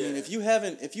 Because I mean, if you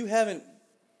haven't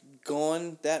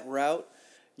gone that route,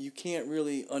 you can't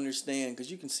really understand, because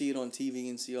you can see it on TV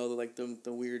and see all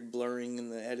the weird blurring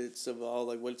and the edits of all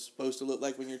like what it's supposed to look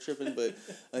like when you're tripping, but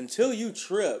until you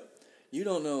trip, you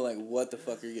don't know like what the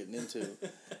fuck you're getting into.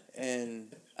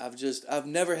 And I've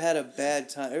never had a bad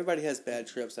time. Everybody has bad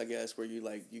trips, I guess, where you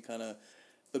kind of,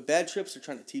 but bad trips are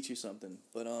trying to teach you something.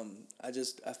 But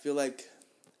I feel like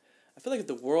if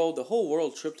the whole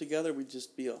world tripped together, we'd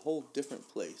just be a whole different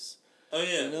place. Oh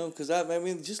yeah. You know, because I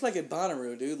mean, just like at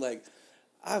Bonnaroo, dude, like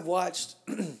I watched.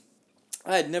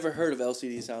 I had never heard of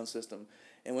LCD Sound System,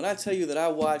 and when I tell you that I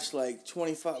watched like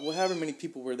 25, however many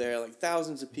people were there, like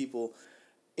thousands of people,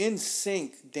 in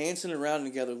sync, dancing around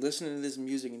together, listening to this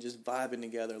music and just vibing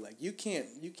together, like you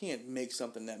can't make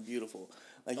something that beautiful.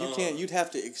 Like you can't. You'd have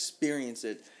to experience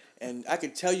it, and I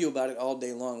could tell you about it all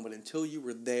day long, but until you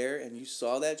were there and you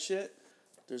saw that shit,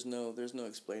 there's no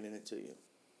explaining it to you.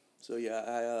 So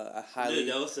yeah, I highly. Dude,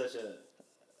 that was such a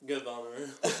good Bonnaroo.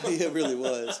 It really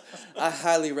was. I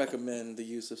highly recommend the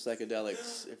use of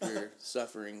psychedelics if you're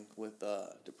suffering with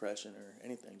depression or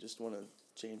anything. Just want to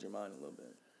change your mind a little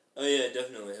bit. Oh yeah, it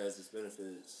definitely has its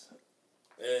benefits.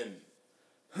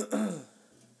 And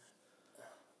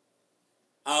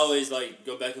I always like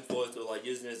go back and forth with like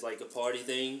using it as like a party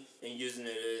thing and using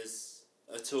it as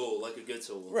a tool, like a good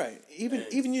tool. Right.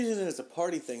 Even using it as a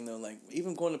party thing though, like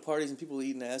even going to parties and people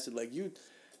eating acid, like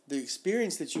the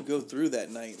experience that you go through that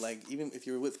night, like even if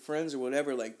you're with friends or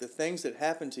whatever, like the things that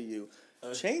happen to you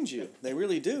change you. They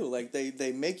really do. Like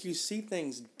they make you see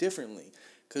things differently.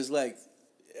 'Cause like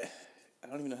I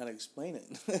don't even know how to explain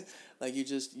it. Like you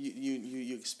just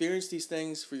you experience these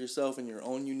things for yourself in your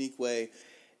own unique way,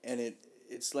 and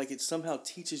it's like it somehow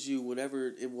teaches you whatever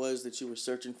it was that you were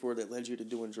searching for that led you to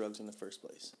doing drugs in the first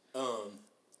place.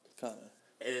 Kinda.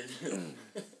 And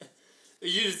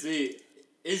you just see,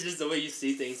 it's just the way you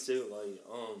see things too. Like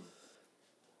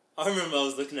I remember I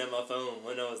was looking at my phone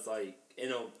when I was like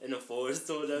in a forest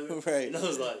or whatever. Right. And I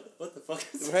was like, what the fuck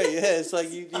is that? Right, yeah, it's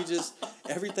like you just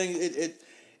everything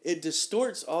it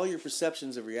distorts all your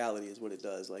perceptions of reality is what it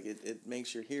does. Like it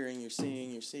makes your hearing, your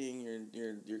seeing,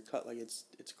 your cut, like it's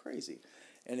crazy.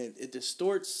 And it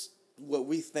distorts what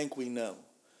we think we know.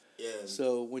 Yeah.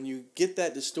 So when you get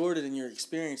that distorted and you're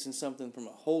experiencing something from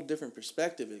a whole different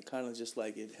perspective, it kind of just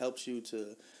like it helps you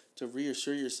to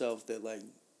reassure yourself that like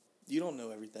you don't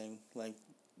know everything. Like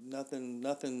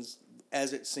nothing's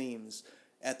as it seems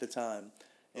at the time.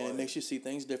 And it makes you see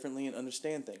things differently and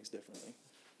understand things differently.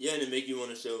 Yeah, and it make you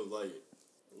want to show like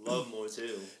love more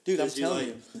too. Dude, I'm telling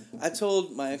you. I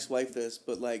told my ex-wife this,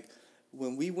 but like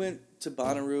when we went to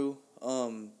Bonnaroo,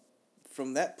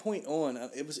 from that point on,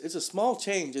 it's a small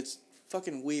change. It's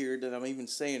fucking weird that I'm even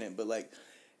saying it, but like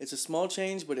It's a small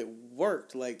change, but it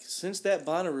worked. Like, since that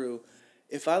Bonnaroo,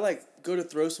 if I, like, go to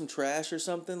throw some trash or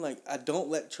something, like, I don't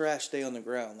let trash stay on the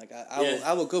ground. Like,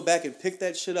 I will go back and pick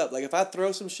that shit up. Like, if I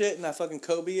throw some shit and I fucking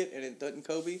Kobe it and it doesn't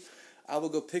Kobe, I will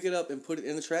go pick it up and put it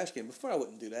in the trash can. Before, I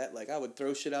wouldn't do that. Like, I would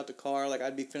throw shit out the car. Like,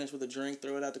 I'd be finished with a drink,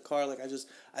 throw it out the car. Like,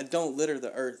 I don't litter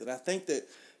the earth. And I think that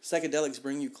psychedelics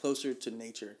bring you closer to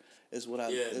nature is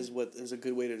what is a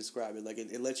good way to describe it. Like,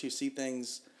 it lets you see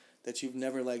things that you've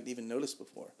never, like, even noticed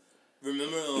before.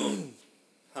 Remember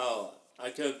how I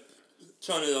kept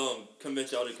trying to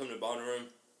convince y'all to come to Bonnaroo,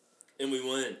 and we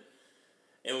went,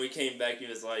 and we came back. He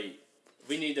was like,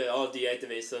 "We need to all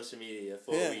deactivate social media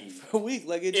for a week." For a week,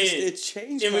 like it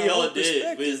changed. And my we all whole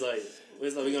did. We was like,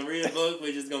 we're gonna read a book.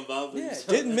 We're just gonna vibe with each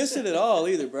other. Didn't miss it at all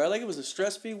either, bro. Like, it was a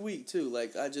stress-free week too.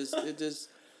 Like,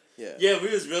 yeah. Yeah, we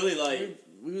was really like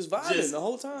we was vibing the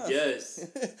whole time. Yes.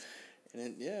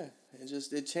 And it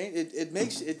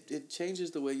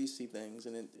changes the way you see things,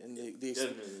 and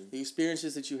the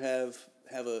experiences that you have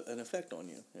an effect on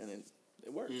you, and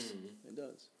it works. Mm-hmm. It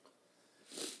does.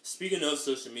 Speaking of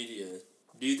social media,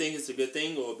 do you think it's a good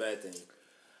thing or a bad thing?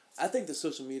 I think that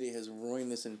social media has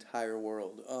ruined this entire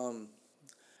world.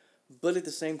 But at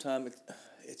the same time,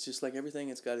 it's just like everything.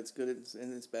 It's got its good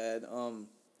and its bad.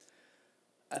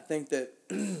 I think that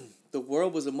the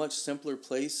world was a much simpler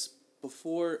place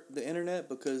before the internet,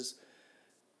 because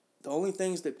the only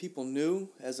things that people knew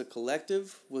as a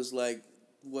collective was like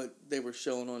what they were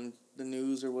showing on the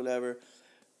news or whatever.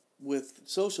 With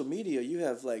social media, you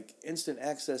have like instant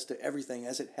access to everything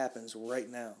as it happens right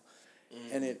now.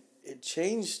 Mm-hmm. And it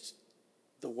changed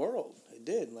the world. It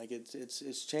did. Like,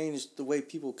 it's changed the way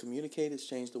people communicate. It's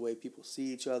changed the way people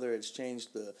see each other. It's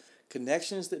changed the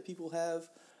connections that people have.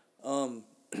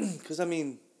 'Cause I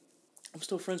mean, I'm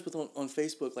still friends with on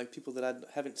Facebook, like, people that I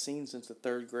haven't seen since the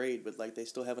 3rd grade, but like they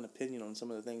still have an opinion on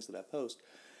some of the things that I post.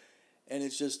 And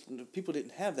it's just, people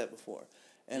didn't have that before.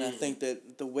 And I think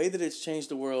that the way that it's changed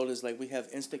the world is, like, we have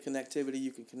instant connectivity.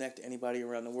 You can connect to anybody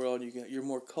around the world. You're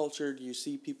more cultured. You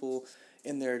see people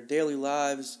in their daily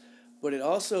lives. But it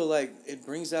also, like, it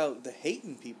brings out the hate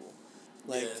in people.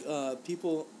 Like,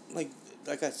 people, like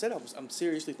I said, I'm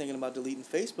seriously thinking about deleting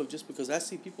Facebook just because I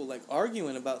see people, like,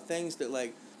 arguing about things that,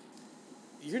 like,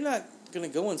 you're not going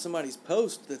to go on somebody's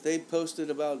post that they posted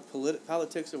about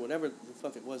politics or whatever the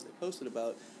fuck it was they posted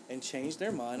about and change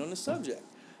their mind on the subject.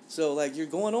 So, like, you're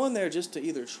going on there just to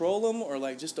either troll them or,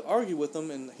 like, just to argue with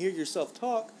them and hear yourself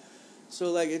talk.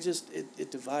 So, like, it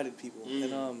divided people.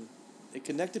 And it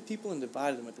connected people and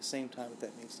divided them at the same time, if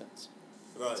that makes sense.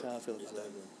 Right. That's how I feel about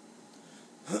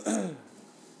that.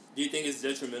 Do you think it's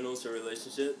detrimental to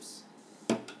relationships?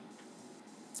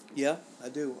 Yeah, I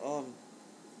do.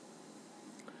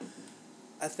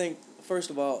 I think, first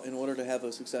of all, in order to have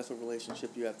a successful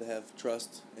relationship, you have to have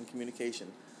trust and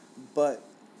communication. But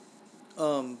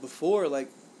before, like,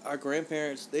 our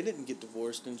grandparents, they didn't get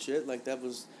divorced and shit. Like, that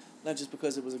was not just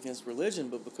because it was against religion,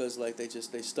 but because, like, they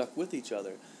stuck with each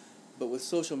other. But with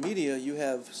social media, you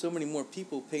have so many more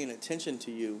people paying attention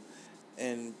to you,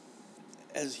 and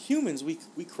as humans, we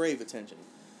crave attention.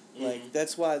 Like,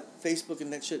 that's why Facebook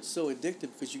and that shit's so addictive,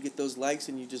 because you get those likes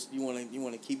and you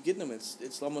want to keep getting them.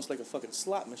 It's almost like a fucking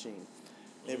slot machine.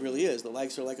 It really is. The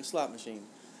likes are like a slot machine.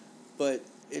 But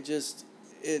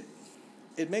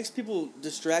it makes people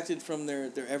distracted from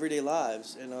their everyday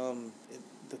lives and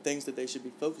the things that they should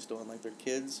be focused on, like their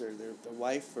kids or their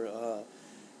wife, or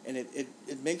and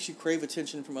it makes you crave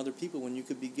attention from other people when you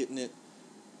could be getting it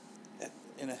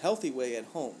in a healthy way at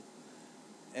home.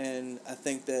 And I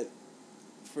think that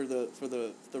for the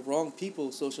wrong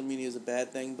people, social media is a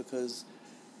bad thing, because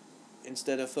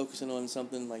instead of focusing on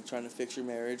something like trying to fix your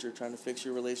marriage or trying to fix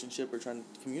your relationship or trying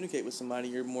to communicate with somebody,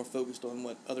 you're more focused on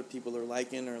what other people are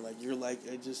liking, or like you're like,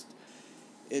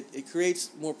 it creates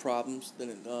more problems than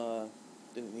it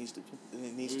needs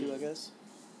to, I guess.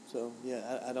 So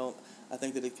yeah, I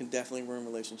think that it can definitely ruin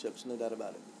relationships, no doubt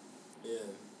about it.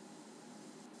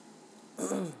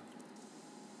 Yeah.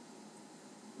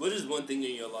 What is one thing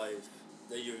in your life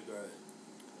that you regret?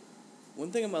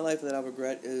 One thing in my life that I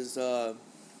regret is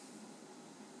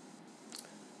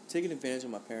taking advantage of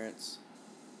my parents.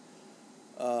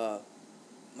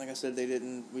 Like I said, we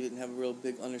didn't have a real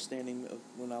big understanding of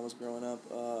when I was growing up.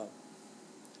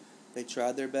 They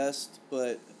tried their best,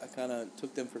 but I kind of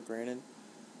took them for granted.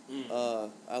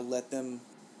 I let them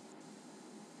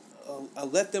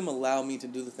allow me to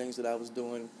do the things that I was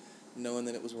doing, knowing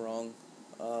that it was wrong.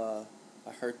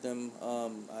 I hurt them.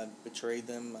 I betrayed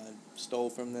them. I stole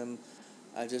from them.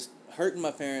 Hurting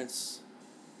my parents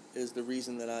is the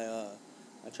reason that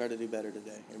I try to do better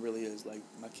today. It really is. Like,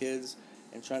 my kids,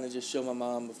 and trying to just show my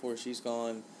mom before she's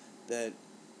gone that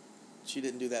she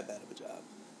didn't do that bad of a job.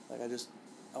 Like,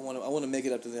 I want to make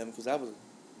it up to them because I was a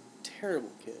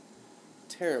terrible kid.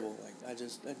 Terrible. Like, I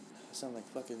sound like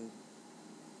fucking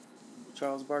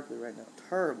Charles Barkley right now.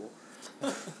 Terrible.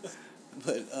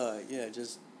 But, yeah,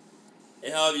 just...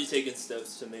 And how have you taken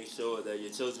steps to make sure that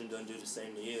your children don't do the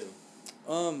same to you?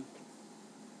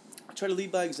 I try to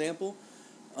lead by example.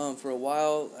 For a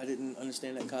while, I didn't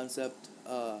understand that concept.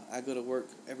 I go to work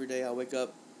every day. I wake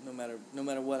up, no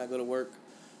matter what, I go to work.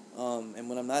 And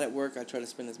when I'm not at work, I try to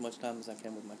spend as much time as I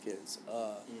can with my kids.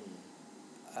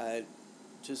 I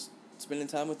just spending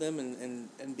time with them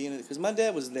and being... Because my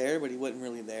dad was there, but he wasn't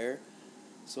really there.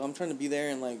 So I'm trying to be there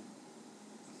and, like...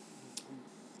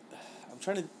 I'm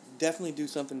trying to definitely do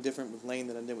something different with Lane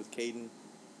than I did with Caden.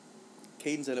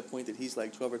 Caden's at a point that he's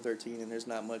like 12 or 13, and there's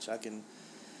not much I can...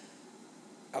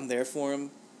 I'm there for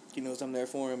him. He knows I'm there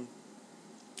for him.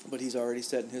 But he's already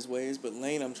set in his ways. But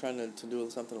Lane, I'm trying to do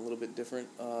something a little bit different.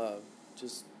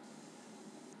 Just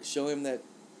show him that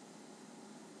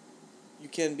you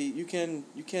can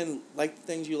like the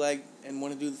things you like and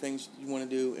want to do the things you want to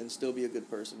do and still be a good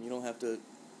person. You don't have to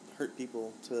hurt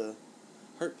people to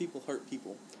hurt people.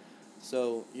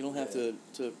 So you don't have to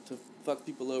fuck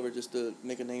people over just to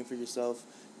make a name for yourself.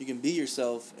 You can be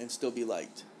yourself and still be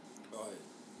liked. Right.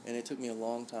 And it took me a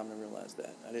long time to realize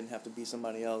that. I didn't have to be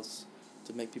somebody else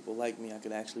to make people like me. I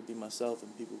could actually be myself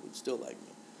and people would still like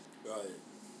me. Right.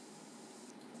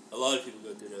 A lot of people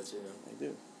go through that, you know. They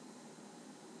do.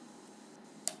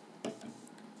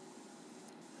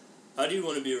 How do you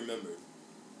want to be remembered?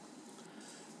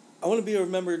 I want to be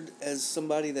remembered as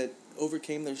somebody that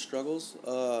overcame their struggles,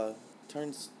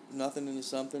 turns nothing into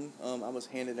something. I was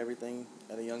handed everything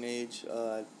at a young age.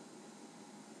 I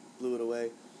blew it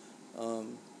away.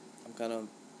 I'm kind of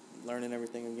learning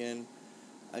everything again.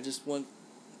 I just want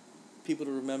people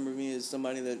to remember me as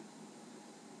somebody that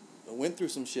went through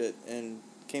some shit and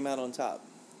came out on top.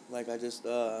 Like, I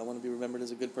want to be remembered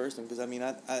as a good person because, I mean,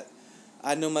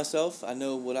 I know myself. I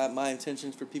know what my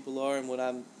intentions for people are and what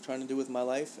I'm trying to do with my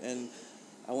life, and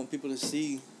I want people to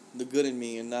see the good in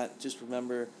me and not just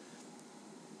remember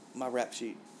my rap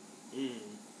sheet.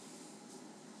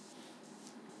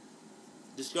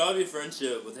 Describe your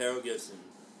friendship with Harold Gibson.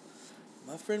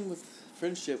 My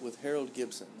friendship with Harold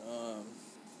Gibson.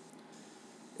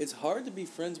 It's hard to be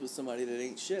friends with somebody that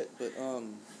ain't shit, but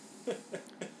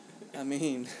I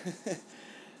mean,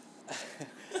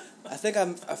 I think I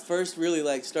first really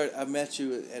I met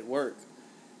you at work,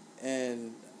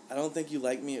 and I don't think you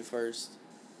liked me at first,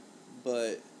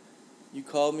 but you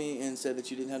called me and said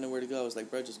that you didn't have nowhere to go. I was like,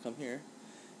 bro, just come here.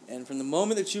 And from the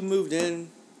moment that you moved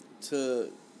in to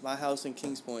my house in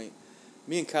Kings Point,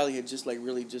 me and Kylie had just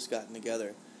really just gotten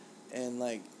together,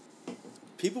 and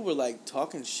people were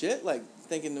talking shit,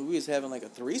 thinking that we was having a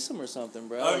threesome or something,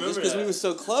 bro. I remember just because we were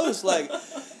so close,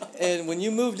 and when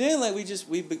you moved in,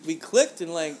 we clicked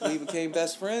and we became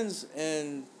best friends,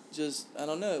 and just I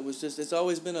don't know, it's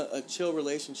always been a chill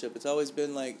relationship. It's always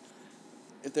been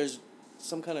if there's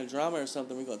some kind of drama or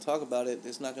something, we're gonna talk about it.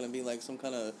 It's not gonna be some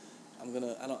kind of I'm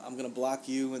gonna block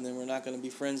you and then we're not gonna be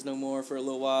friends no more for a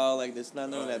little while. It's not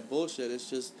none of that bullshit.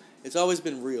 It's always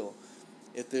been real.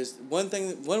 If there's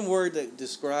one word that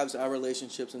describes our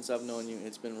relationship since I've known you,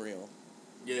 it's been real.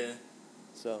 Yeah.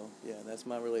 So yeah, that's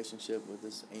my relationship with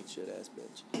this ain't shit ass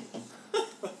bitch.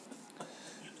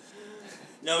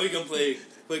 Now we can play a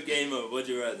quick game of Would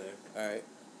You Rather. Alright.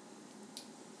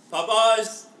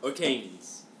 Popeyes or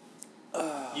Cane's?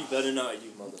 You better not,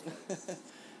 you motherfucker.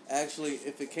 Actually,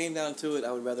 if it came down to it,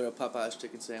 I would rather a Popeye's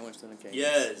chicken sandwich than a Cane's.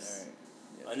 Yes. All right.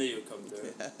 Yeah. I knew you would come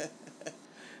through.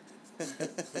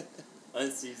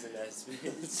 Unseasoned ass bitch.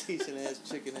 Unseasoned ass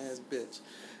chicken ass bitch.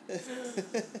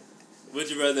 Would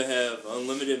you rather have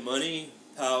unlimited money,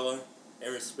 power,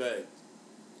 and respect,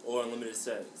 or unlimited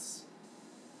sex?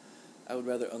 I would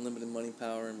rather unlimited money,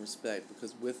 power, and respect,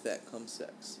 because with that comes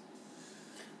sex.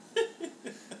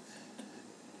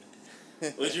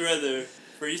 Would you rather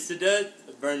freeze to death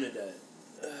or burn to death?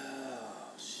 Oh,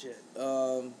 shit.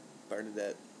 Burn to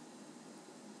death.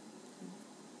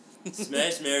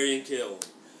 Smash, marry, and kill.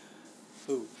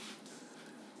 Who?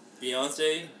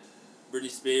 Beyonce, Britney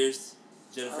Spears,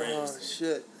 Jennifer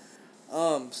Aniston.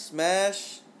 Oh, shit.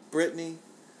 Smash, Britney,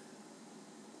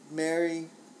 marry,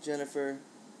 Jennifer,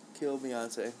 kill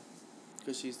Beyonce.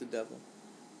 Because she's the devil.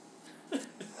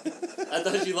 I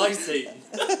thought you liked Satan.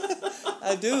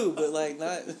 I do, but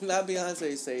not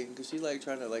Beyonce Satan, because she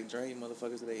trying to drain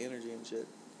motherfuckers of their energy and shit.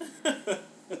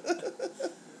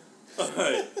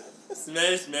 Alright.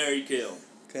 Smash, marry, kill.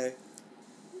 Okay.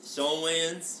 Shawn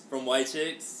Wayans from White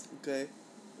Chicks. Okay.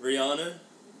 Rihanna.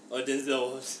 or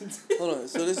Denzel Washington? Hold on.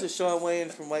 So this is Shawn Wayne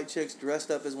from White Chicks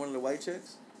dressed up as one of the white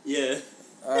chicks? Yeah.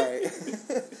 All right.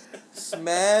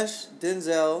 Smash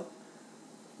Denzel.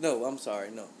 No, I'm sorry.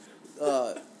 No.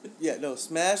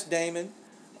 Smash Damon.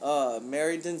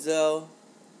 Marry Denzel,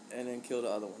 and then kill the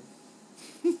other one.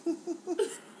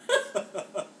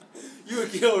 You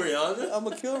would kill Rihanna? I'm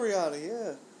gonna kill Rihanna.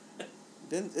 Yeah.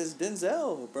 It's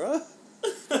Denzel, bruh.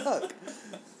 Fuck.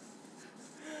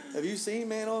 Have you seen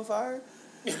Man on Fire?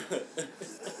 Have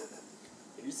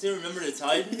you seen Remember the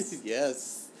Titans?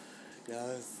 Yes.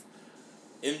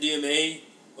 MDMA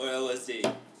or LSD?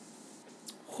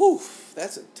 Whew,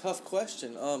 that's a tough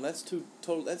question. That's too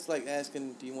total. That's like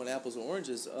asking, do you want apples or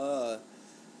oranges?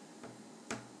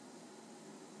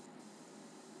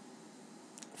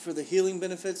 For the healing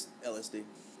benefits, LSD.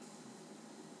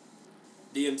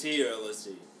 DMT or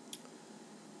LSD?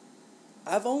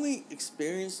 I've only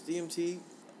experienced DMT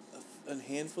a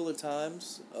handful of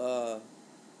times. I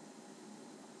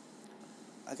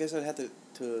guess I'd have to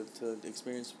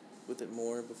experience with it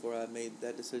more before I made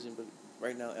that decision. But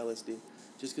right now, LSD,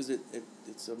 just because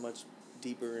it's a much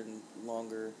deeper and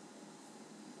longer.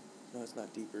 No, it's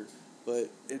not deeper, but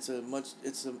it's a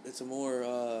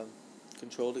more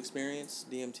controlled experience.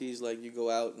 DMT is like you go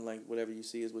out and like whatever you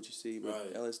see is what you see. But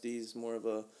right. LSD is more of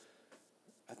a.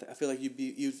 I feel like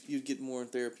you'd get more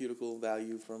therapeutical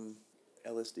value from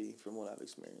LSD from what I've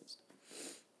experienced.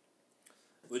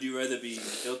 Would you rather be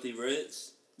filthy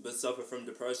rich but suffer from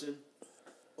depression,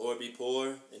 or be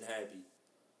poor and happy?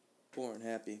 Poor and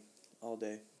happy, all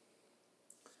day.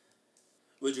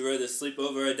 Would you rather sleep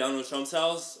over at Donald Trump's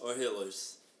house or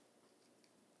Hitler's?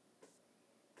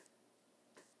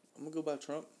 I'm gonna go by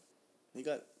Trump. He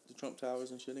got the Trump Towers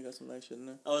and shit. He got some nice shit in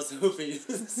there. I was hoping you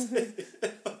would say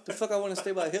The fuck I want to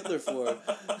stay by Hitler for?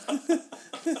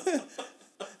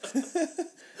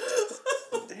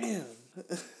 Damn.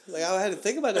 Like, I had to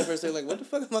think about that for a second. Like, what the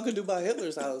fuck am I gonna do by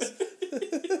Hitler's house?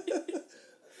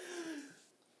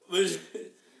 Would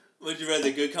you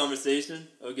rather good conversation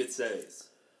or good sex?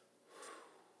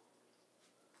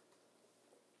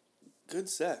 Good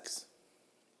sex.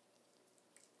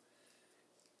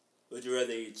 Would you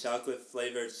rather eat chocolate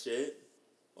flavored shit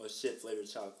or shit flavored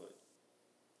chocolate?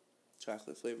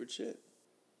 Chocolate flavored shit.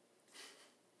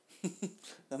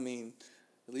 I mean,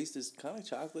 at least it's kind of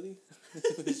chocolatey.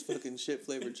 If it's fucking shit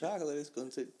flavored chocolate, it's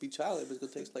going to be chocolate, but it's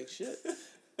going to taste like shit.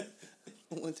 I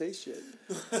don't want to taste shit.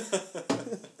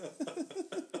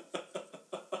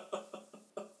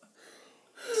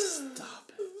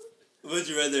 Stop it. Would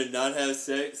you rather not have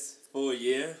sex for a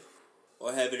year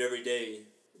or have it every day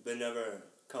but never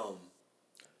come?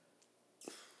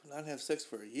 Not have sex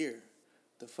for a year.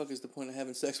 The fuck is the point of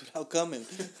having sex without coming?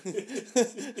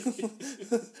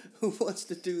 Who wants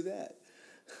to do that?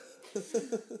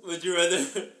 Would you rather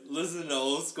listen to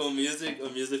old school music or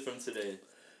music from today?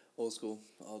 Old school,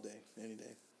 all day, any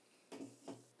day.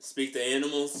 Speak to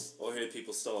animals or hear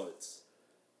people's thoughts?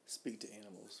 Speak to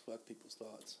animals. Fuck people's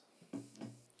thoughts.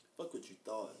 Fuck what you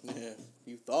thought. Yeah,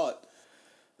 you thought.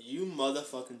 You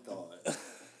motherfucking thought.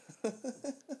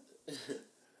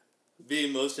 Be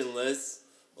emotionless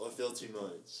or feel too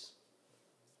much?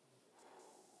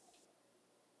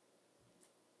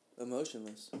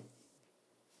 Emotionless.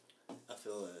 I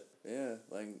feel it. Yeah,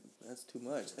 like, that's too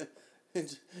much.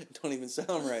 It don't even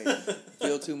sound right.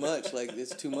 Feel too much. Like,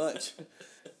 it's too much.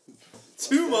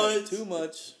 Too much. Too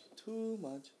much. Too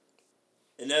much.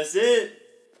 And that's it.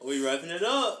 We wrapping it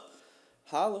up.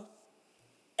 Holla.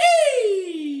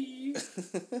 Hey!